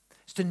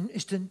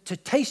 Is to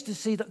taste and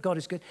see that God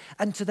is good,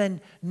 and to then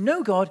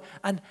know God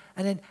and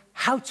then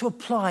how to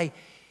apply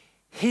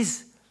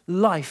his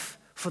life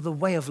for the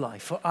way of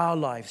life, for our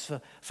lives,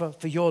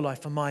 for your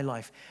life, for my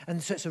life.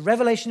 And so it's a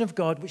revelation of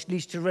God which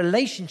leads to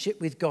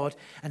relationship with God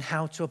and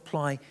how to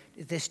apply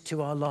this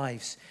to our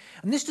lives.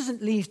 And this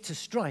doesn't lead to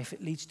strife,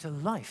 it leads to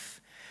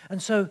life.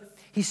 And so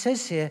he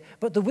says here,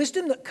 but the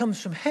wisdom that comes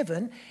from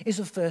heaven is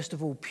first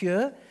of all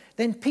pure,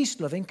 then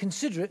peace-loving,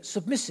 considerate,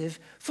 submissive,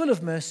 full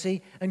of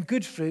mercy and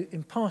good fruit,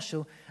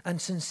 impartial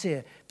and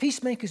sincere.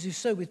 Peacemakers who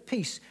sow with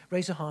peace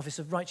raise a harvest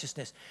of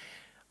righteousness.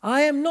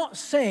 I am not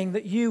saying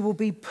that you will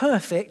be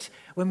perfect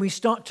when we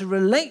start to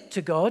relate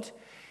to God.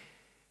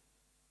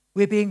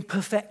 We're being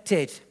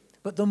perfected.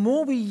 But the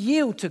more we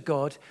yield to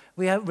God,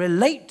 we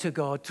relate to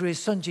God through his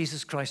Son,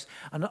 Jesus Christ,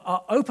 and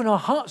open our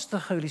hearts to the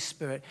Holy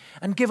Spirit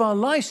and give our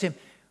lives to him,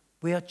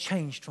 we are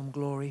changed from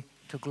glory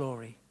to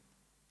glory.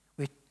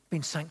 We've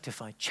been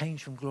sanctified,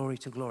 changed from glory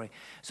to glory,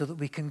 so that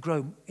we can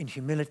grow in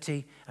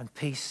humility and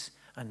peace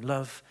and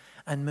love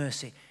and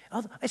mercy.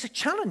 It's a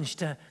challenge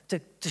to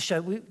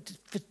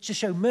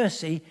show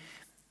mercy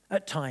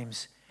at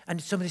times.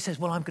 And somebody says,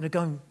 well, I'm going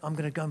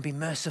to go and be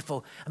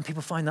merciful. And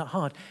people find that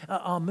hard.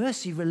 Our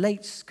mercy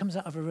comes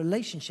out of a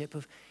relationship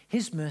of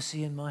his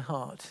mercy in my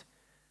heart,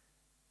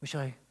 which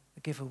I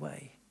give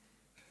away.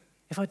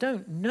 If I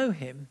don't know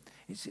him,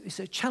 it's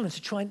a challenge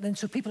to try. And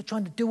so people are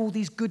trying to do all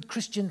these good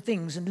Christian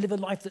things and live a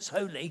life that's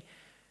holy.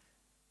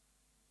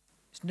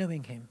 It's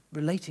knowing him,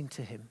 relating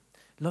to him,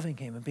 loving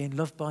him and being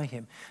loved by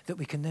him, that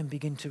we can then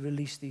begin to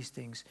release these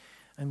things.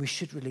 And we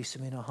should release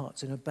them in our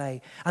hearts and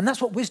obey. And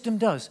that's what wisdom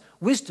does.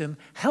 Wisdom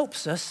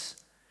helps us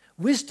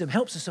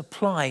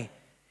apply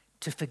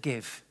to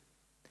forgive,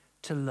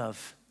 to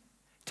love,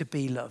 to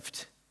be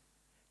loved,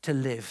 to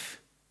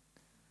live,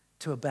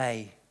 to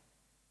obey,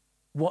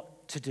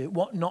 what to do,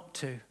 what not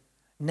to,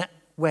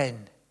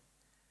 when,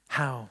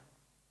 how.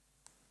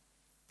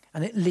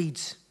 And it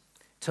leads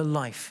to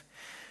life.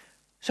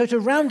 So to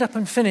round up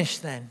and finish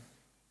then,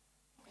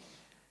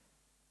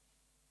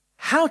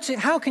 how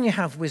can you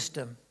have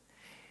wisdom?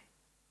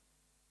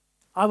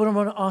 I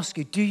want to ask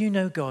you, do you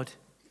know God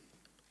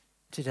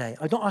today?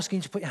 I'm not asking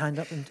you to put your hand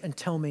up and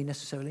tell me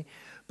necessarily,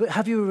 but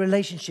have you a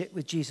relationship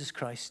with Jesus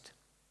Christ?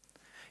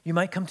 You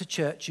might come to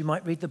church, you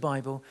might read the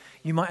Bible,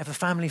 you might have a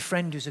family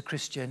friend who's a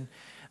Christian,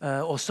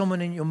 or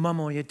someone in your mum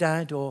or your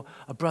dad or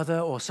a brother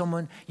or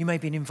someone, you may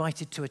have been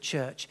invited to a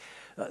church.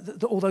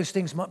 All those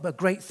things might be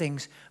great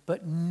things,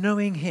 but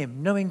knowing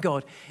him, knowing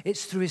God,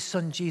 it's through his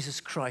Son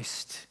Jesus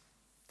Christ.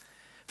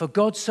 For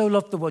God so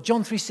loved the world,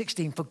 John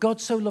 3:16, for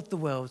God so loved the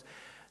world,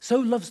 so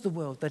loves the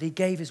world that he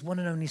gave his one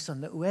and only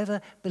Son, that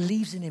whoever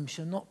believes in him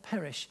shall not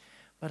perish,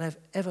 but have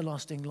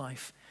everlasting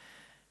life.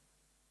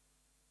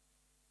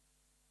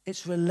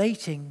 It's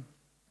relating.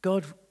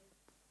 God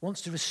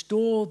wants to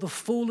restore the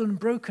fallen,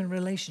 broken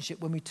relationship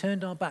when we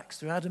turned our backs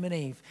through Adam and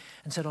Eve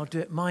and said, I'll do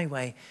it my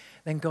way.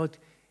 Then God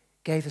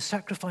gave the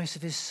sacrifice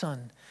of his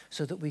Son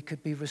so that we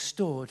could be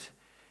restored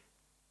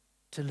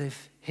to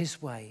live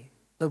his way.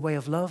 The way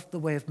of love, the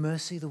way of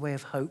mercy, the way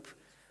of hope,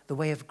 the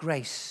way of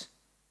grace.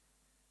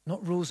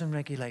 Not rules and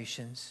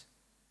regulations,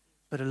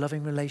 but a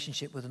loving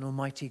relationship with an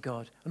almighty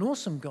God, an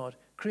awesome God,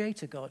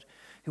 creator God,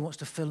 who wants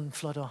to fill and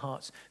flood our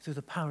hearts through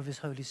the power of his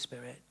Holy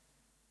Spirit.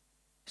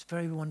 It's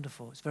very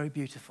wonderful, it's very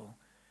beautiful,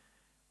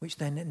 which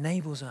then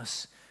enables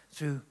us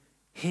through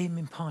him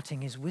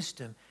imparting his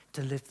wisdom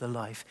to live the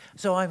life.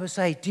 So I would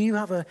say, do you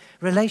have a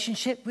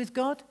relationship with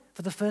God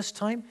for the first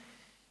time?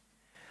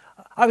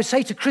 I would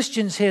say to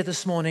Christians here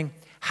this morning,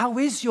 how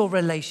is your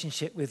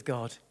relationship with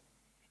God?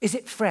 Is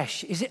it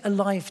fresh? Is it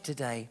alive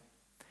today?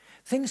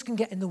 Things can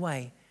get in the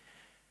way.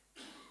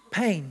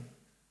 Pain,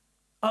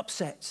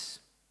 upsets,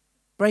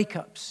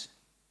 breakups,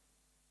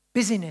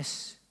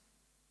 busyness,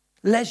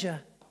 leisure,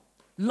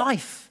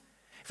 life.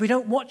 If we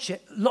don't watch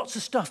it, lots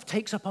of stuff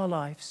takes up our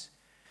lives.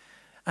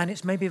 And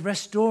it's maybe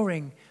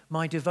restoring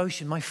my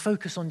devotion, my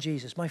focus on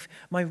Jesus, my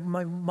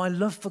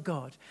love for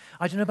God.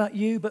 I don't know about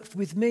you, but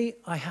with me,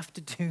 I have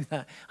to do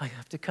that. I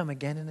have to come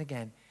again and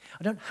again.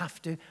 I don't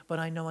have to, but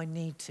I know I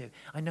need to.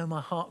 I know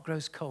my heart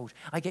grows cold.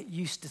 I get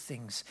used to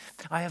things.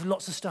 I have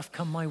lots of stuff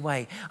come my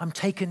way. I'm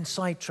taken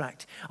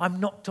sidetracked. I'm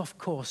knocked off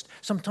course.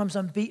 Sometimes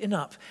I'm beaten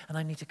up, and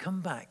I need to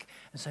come back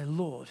and say,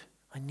 Lord,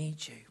 I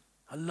need you.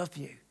 I love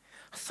you.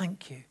 I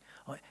thank you.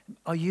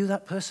 Are you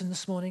that person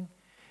this morning?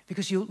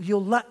 Because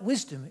you'll lack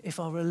wisdom if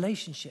our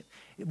relationship.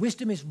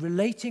 Wisdom is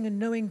relating and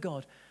knowing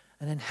God,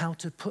 and then how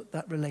to put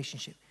that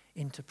relationship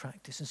into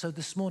practice. And so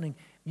this morning,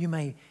 you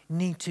may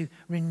need to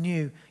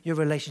renew your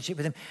relationship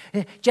with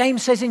him.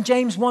 James says in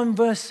James 1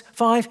 verse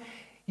 5,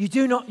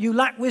 you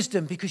lack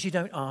wisdom because you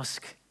don't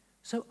ask.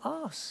 So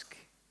ask.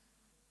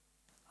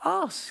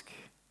 Ask.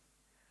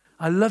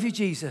 I love you,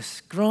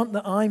 Jesus. Grant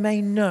that I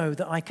may know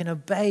that I can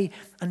obey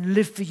and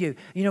live for you.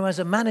 You know, as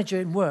a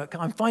manager in work,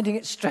 I'm finding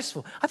it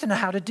stressful. I don't know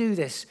how to do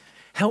this.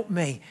 Help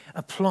me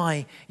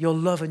apply your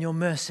love and your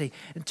mercy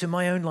to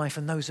my own life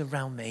and those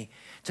around me,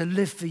 to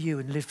live for you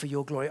and live for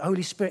your glory.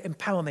 Holy Spirit,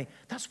 empower me.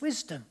 That's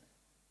wisdom.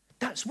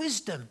 That's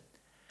wisdom.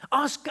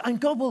 Ask, and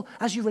God will,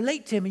 as you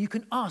relate to him, you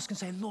can ask and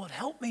say, Lord,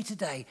 help me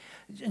today.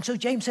 And so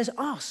James says,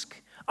 ask.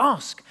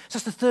 Ask. So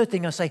that's the third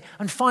thing I say.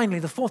 And finally,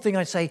 the fourth thing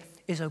I say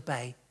is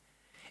obey.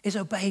 Is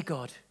obey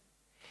God.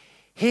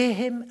 Hear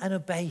him and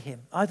obey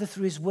him, either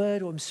through his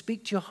word or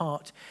speak to your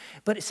heart.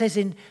 But it says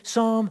in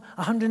Psalm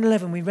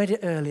 111, we read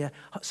it earlier,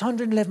 it's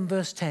 111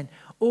 verse 10,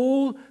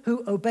 all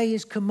who obey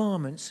his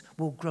commandments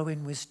will grow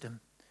in wisdom.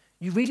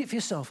 You read it for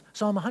yourself.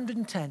 Psalm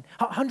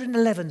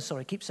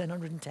 111, keep saying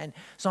 110.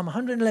 Psalm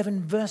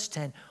 111 verse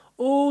 10,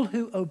 all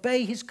who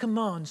obey his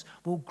commands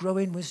will grow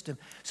in wisdom.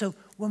 So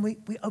when we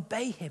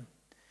obey him,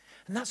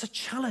 and that's a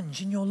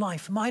challenge in your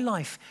life, my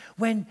life,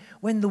 when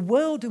the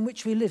world in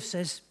which we live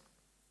says,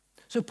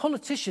 so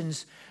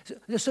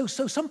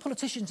some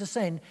politicians are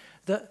saying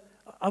that,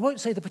 I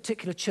won't say the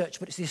particular church,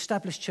 but it's the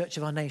established church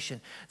of our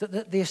nation,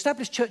 that the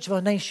established church of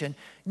our nation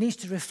needs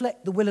to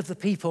reflect the will of the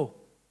people.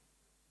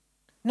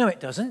 No,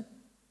 it doesn't.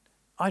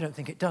 I don't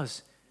think it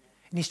does.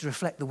 It needs to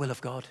reflect the will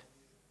of God.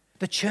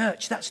 The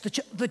church, that's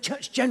the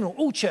church general,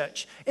 all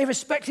church,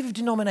 irrespective of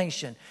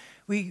denomination.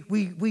 We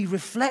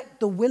reflect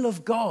the will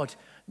of God,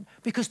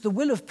 because the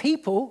will of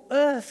people,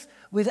 earth,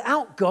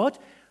 without God,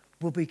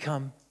 will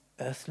become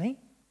earthly,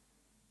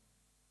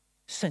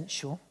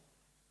 sensual,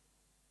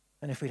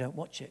 and if we don't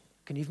watch it,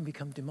 can even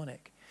become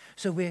demonic.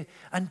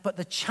 But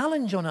the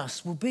challenge on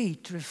us will be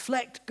to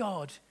reflect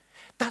God.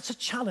 That's a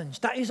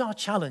challenge. That is our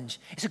challenge.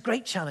 It's a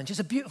great challenge. It's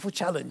a beautiful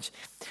challenge.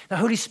 The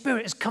Holy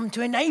Spirit has come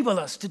to enable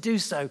us to do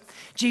so.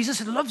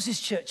 Jesus loves his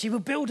church. He will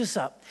build us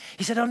up.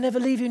 He said, I'll never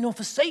leave you nor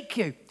forsake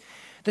you.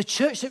 The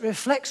church that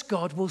reflects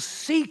God will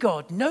see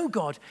God, know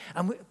God,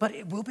 but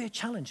it will be a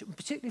challenge,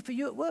 particularly for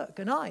you at work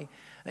and I,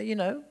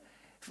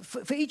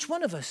 for each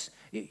one of us.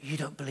 You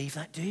don't believe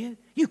that, do you?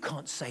 You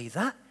can't say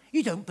that.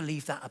 You don't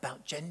believe that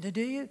about gender,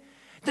 do you?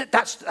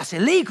 That's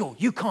illegal.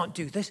 You can't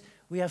do this.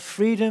 We have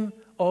freedom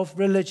of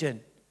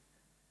religion.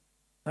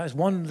 That is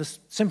one of the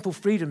simple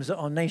freedoms that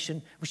our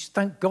nation, which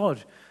thank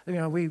God,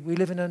 we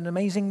live in an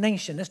amazing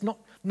nation. Let's not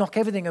knock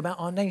everything about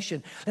our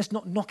nation. Let's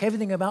not knock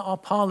everything about our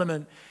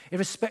parliament,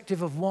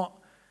 irrespective of what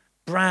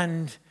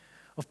brand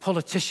of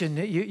politician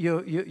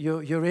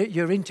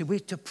you're into. We're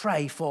to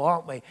pray for,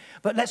 aren't we?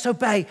 But let's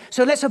obey.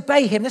 So let's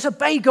obey him. Let's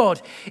obey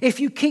God. If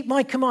you keep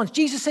my commands.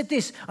 Jesus said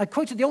this. I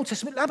quoted the Old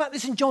Testament. How about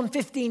this in John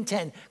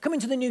 15:10? Come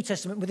into the New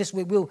Testament with this.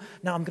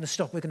 Now I'm going to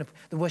stop.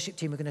 The worship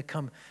team are going to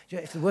come.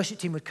 If the worship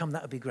team would come,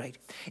 that would be great.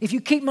 If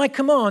you keep my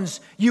commands,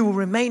 you will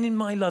remain in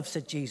my love,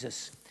 said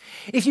Jesus.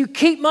 If you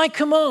keep my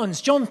commands,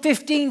 John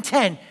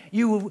 15:10,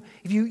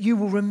 you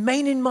will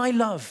remain in my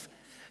love.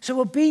 So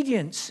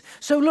obedience.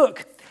 So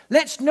look,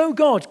 let's know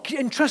God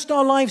and trust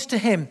our lives to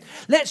him.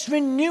 Let's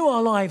renew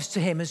our lives to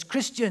him as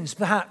Christians,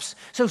 perhaps.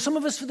 So some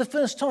of us for the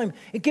first time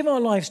give our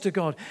lives to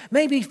God.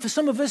 Maybe for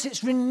some of us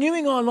it's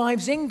renewing our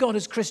lives in God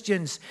as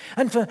Christians.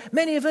 And for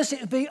many of us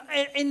it would be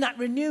in that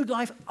renewed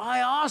life, I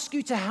ask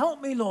you to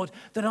help me, Lord,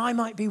 that I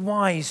might be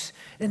wise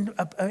in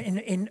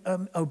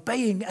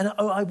obeying. And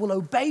I will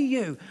obey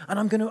you, and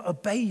I'm going to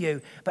obey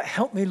you. But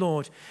help me,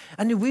 Lord.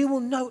 And we will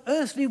know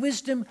earthly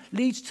wisdom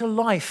leads to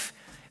life.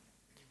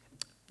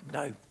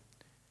 No.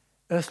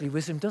 Earthly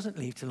wisdom doesn't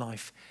lead to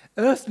life.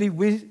 Earthly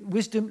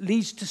wisdom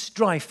leads to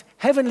strife.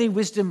 Heavenly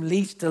wisdom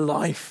leads to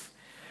life.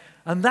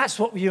 And that's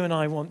what you and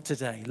I want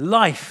today.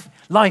 Life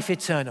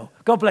eternal.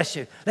 God bless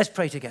you. Let's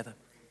pray together.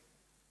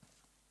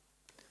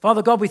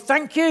 Father God, we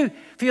thank you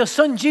for your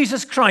Son,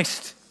 Jesus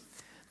Christ,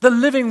 the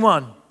living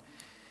one.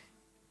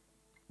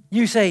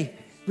 You say,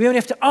 we only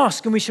have to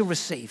ask and we shall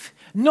receive.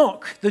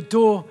 Knock, the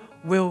door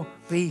will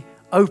be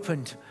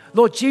opened.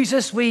 Lord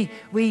Jesus, we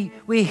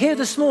hear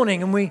this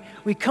morning and we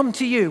come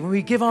to you and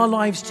we give our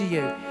lives to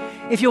you.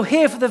 If you're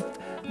here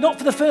not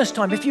for the first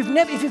time, if you've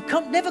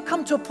never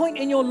come to a point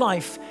in your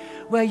life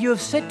where you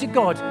have said to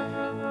God,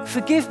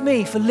 forgive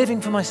me for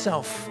living for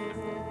myself.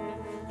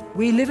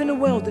 We live in a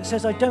world that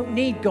says, I don't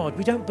need God.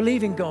 We don't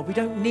believe in God. We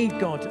don't need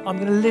God. I'm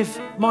going to live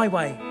my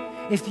way.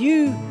 If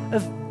you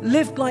have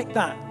lived like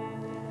that,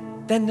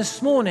 then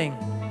this morning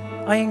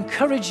I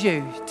encourage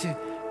you to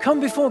come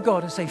before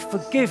God and say,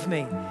 forgive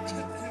me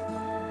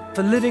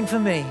for living for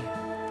me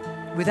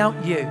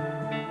without you.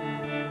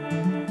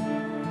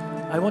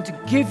 I want to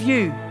give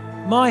you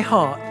my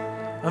heart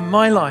and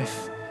my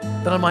life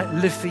that I might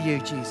live for you,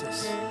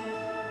 Jesus.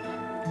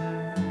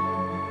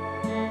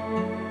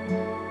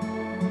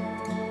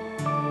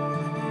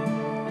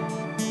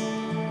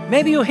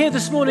 Maybe you're here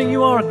this morning,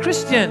 you are a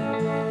Christian,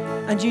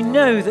 and you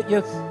know that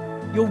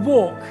your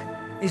walk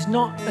is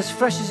not as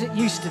fresh as it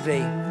used to be.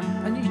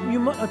 And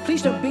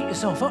please don't beat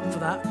yourself up for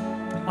that.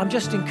 I'm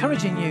just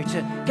encouraging you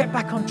to get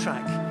back on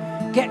track.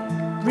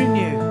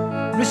 Renew,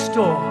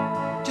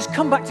 restore. Just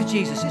come back to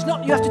Jesus. It's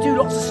not you have to do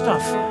lots of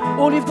stuff.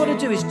 All you've got to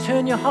do is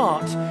turn your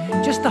heart.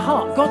 Just the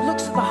heart. God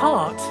looks at the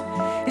heart.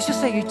 It's just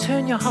saying you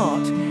turn your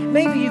heart.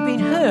 Maybe you've been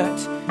hurt,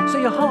 so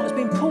your heart has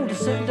been pulled a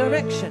certain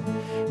direction.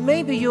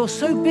 Maybe you're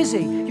so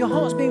busy, your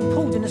heart's being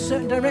pulled in a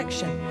certain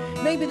direction.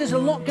 Maybe there's a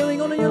lot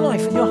going on in your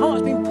life and your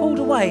heart's been pulled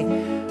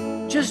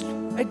away. Just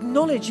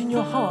acknowledge in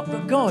your heart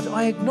that God,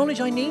 I acknowledge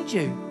I need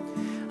you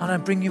and I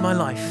bring you my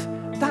life.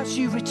 That's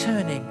you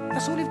returning.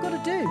 That's all you've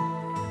got to do.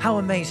 How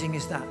amazing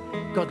is that?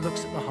 God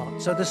looks at the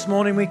heart. So this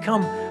morning we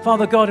come,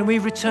 Father God, and we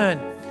return.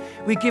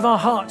 We give our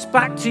hearts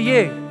back to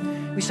you.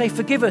 We say,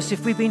 forgive us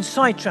if we've been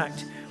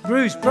sidetracked,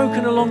 bruised,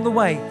 broken along the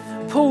way,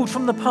 pulled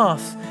from the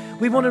path.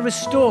 We want to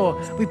restore.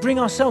 We bring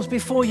ourselves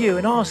before you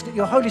and ask that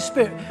your Holy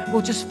Spirit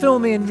will just fill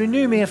me and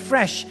renew me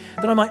afresh,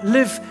 that I might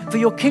live for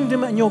your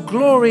kingdom and your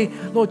glory.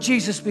 Lord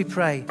Jesus, we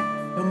pray.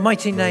 In your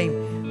mighty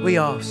name we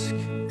ask.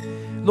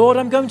 Lord,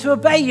 I'm going to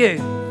obey you.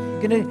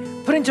 I'm going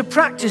to put into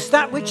practice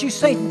that which you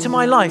say into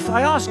my life.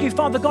 I ask you,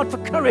 Father God, for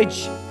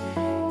courage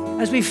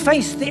as we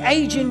face the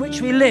age in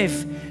which we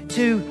live,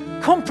 to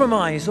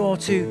compromise or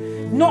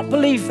to not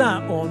believe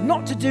that or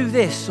not to do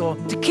this or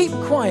to keep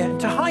quiet,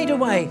 to hide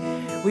away.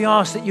 We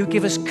ask that you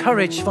give us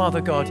courage,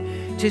 Father God,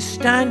 to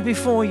stand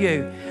before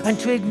you and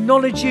to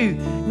acknowledge you,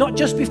 not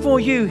just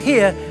before you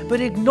here, but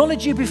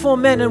acknowledge you before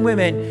men and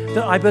women,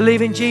 that I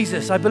believe in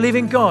Jesus, I believe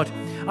in God,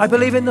 I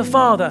believe in the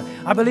Father,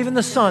 I believe in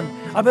the Son,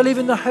 I believe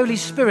in the Holy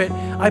Spirit.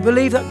 I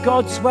believe that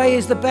God's way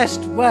is the best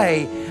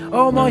way.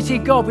 Almighty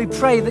God, we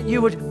pray that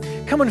you would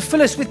come and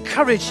fill us with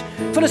courage,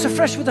 fill us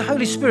afresh with the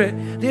Holy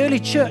Spirit. The early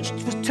church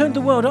turned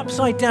the world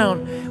upside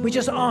down. We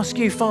just ask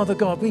you, Father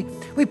God, we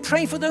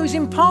pray for those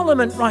in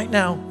Parliament right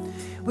now.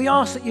 We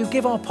ask that you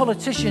give our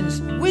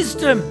politicians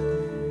wisdom,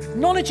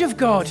 knowledge of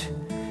God,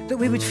 that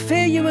we would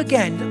fear you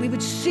again, that we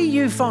would see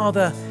you,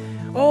 Father.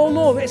 Oh,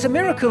 Lord, it's a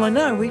miracle, I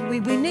know. We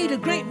need a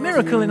great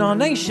miracle in our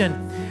nation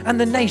and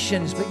the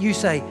nations. But you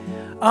say,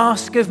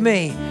 ask of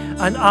me,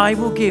 and I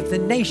will give the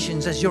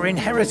nations as your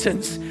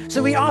inheritance.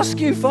 So we ask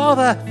you,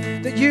 Father,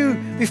 that you,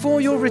 before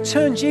your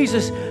return,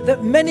 Jesus,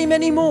 that many,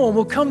 many more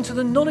will come to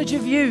the knowledge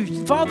of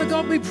you. Father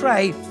God, we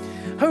pray,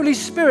 Holy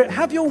Spirit,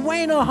 have your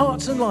way in our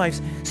hearts and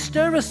lives.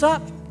 Stir us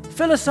up,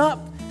 fill us up,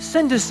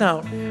 send us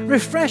out.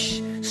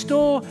 Refresh,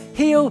 store,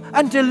 heal,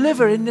 and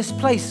deliver in this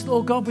place,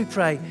 Lord God, we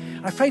pray.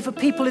 I pray for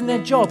people in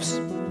their jobs,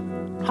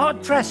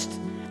 hard-pressed,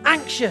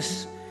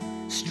 anxious,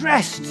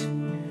 stressed.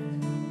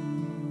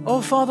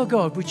 Oh, Father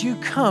God, would you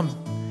come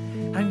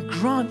and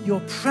grant your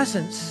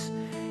presence,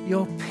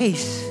 your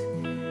peace,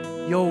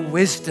 your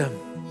wisdom,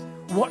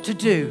 what to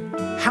do,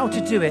 how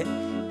to do it,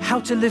 how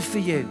to live for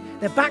you.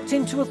 They're backed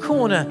into a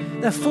corner.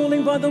 They're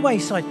falling by the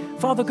wayside.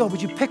 Father God,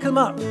 would you pick them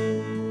up,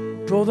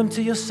 draw them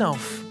to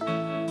yourself,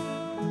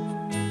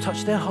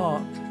 touch their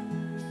heart,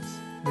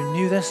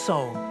 renew their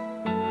soul.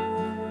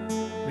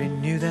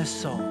 Renew their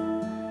soul.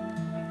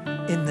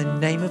 In the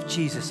name of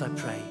Jesus, I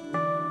pray.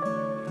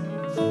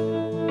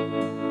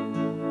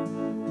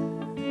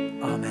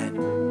 Amen.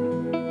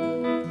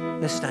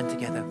 Let's stand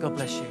together. God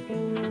bless you.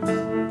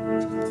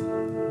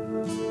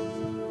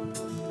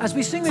 As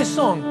we sing this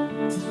song,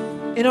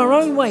 in our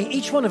own way,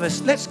 each one of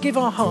us, let's give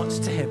our hearts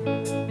to him.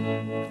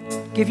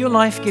 Give your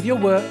life, give your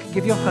work,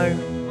 give your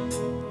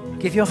home,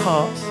 give your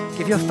heart,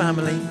 give your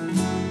family,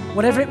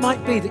 whatever it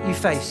might be that you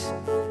face.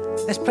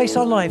 Let's place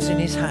our lives in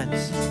his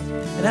hands.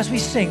 And as we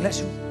sing,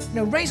 let's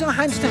raise our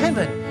hands to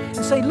heaven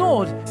and say,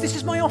 Lord, this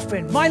is my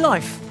offering, my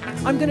life.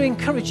 I'm going to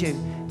encourage you.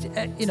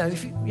 I don't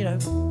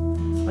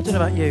know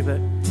about you, but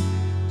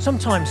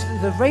sometimes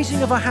the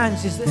raising of our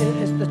hands is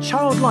the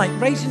childlike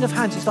raising of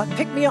hands. It's like,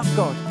 pick me up,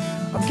 God.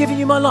 I'm giving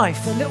you my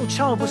life. A little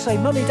child will say,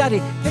 Mummy,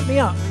 Daddy, pick me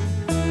up.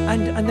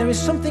 And there is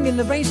something in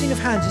the raising of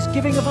hands, is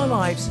giving of our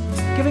lives,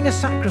 giving a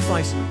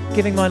sacrifice,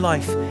 giving my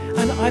life.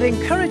 And I'd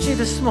encourage you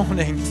this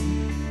morning,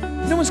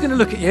 no one's going to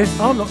look at you.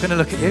 I'm not going to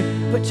look at you.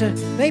 But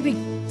maybe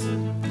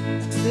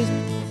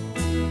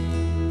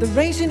the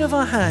raising of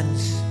our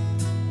hands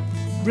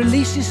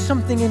releases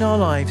something in our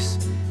lives.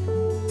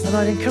 And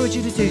I'd encourage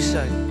you to do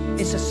so.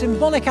 It's a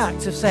symbolic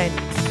act of saying,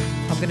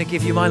 I'm going to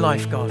give you my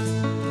life, God.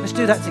 Let's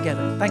do that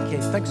together. Thank you.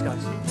 Thanks,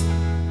 guys.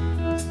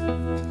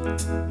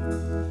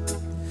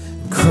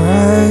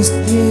 Christ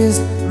is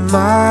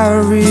my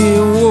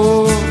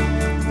reward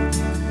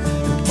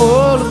and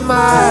all of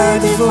my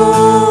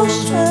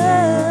devotion.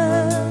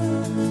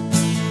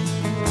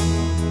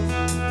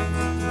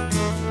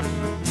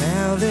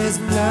 Now there's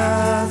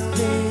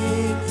nothing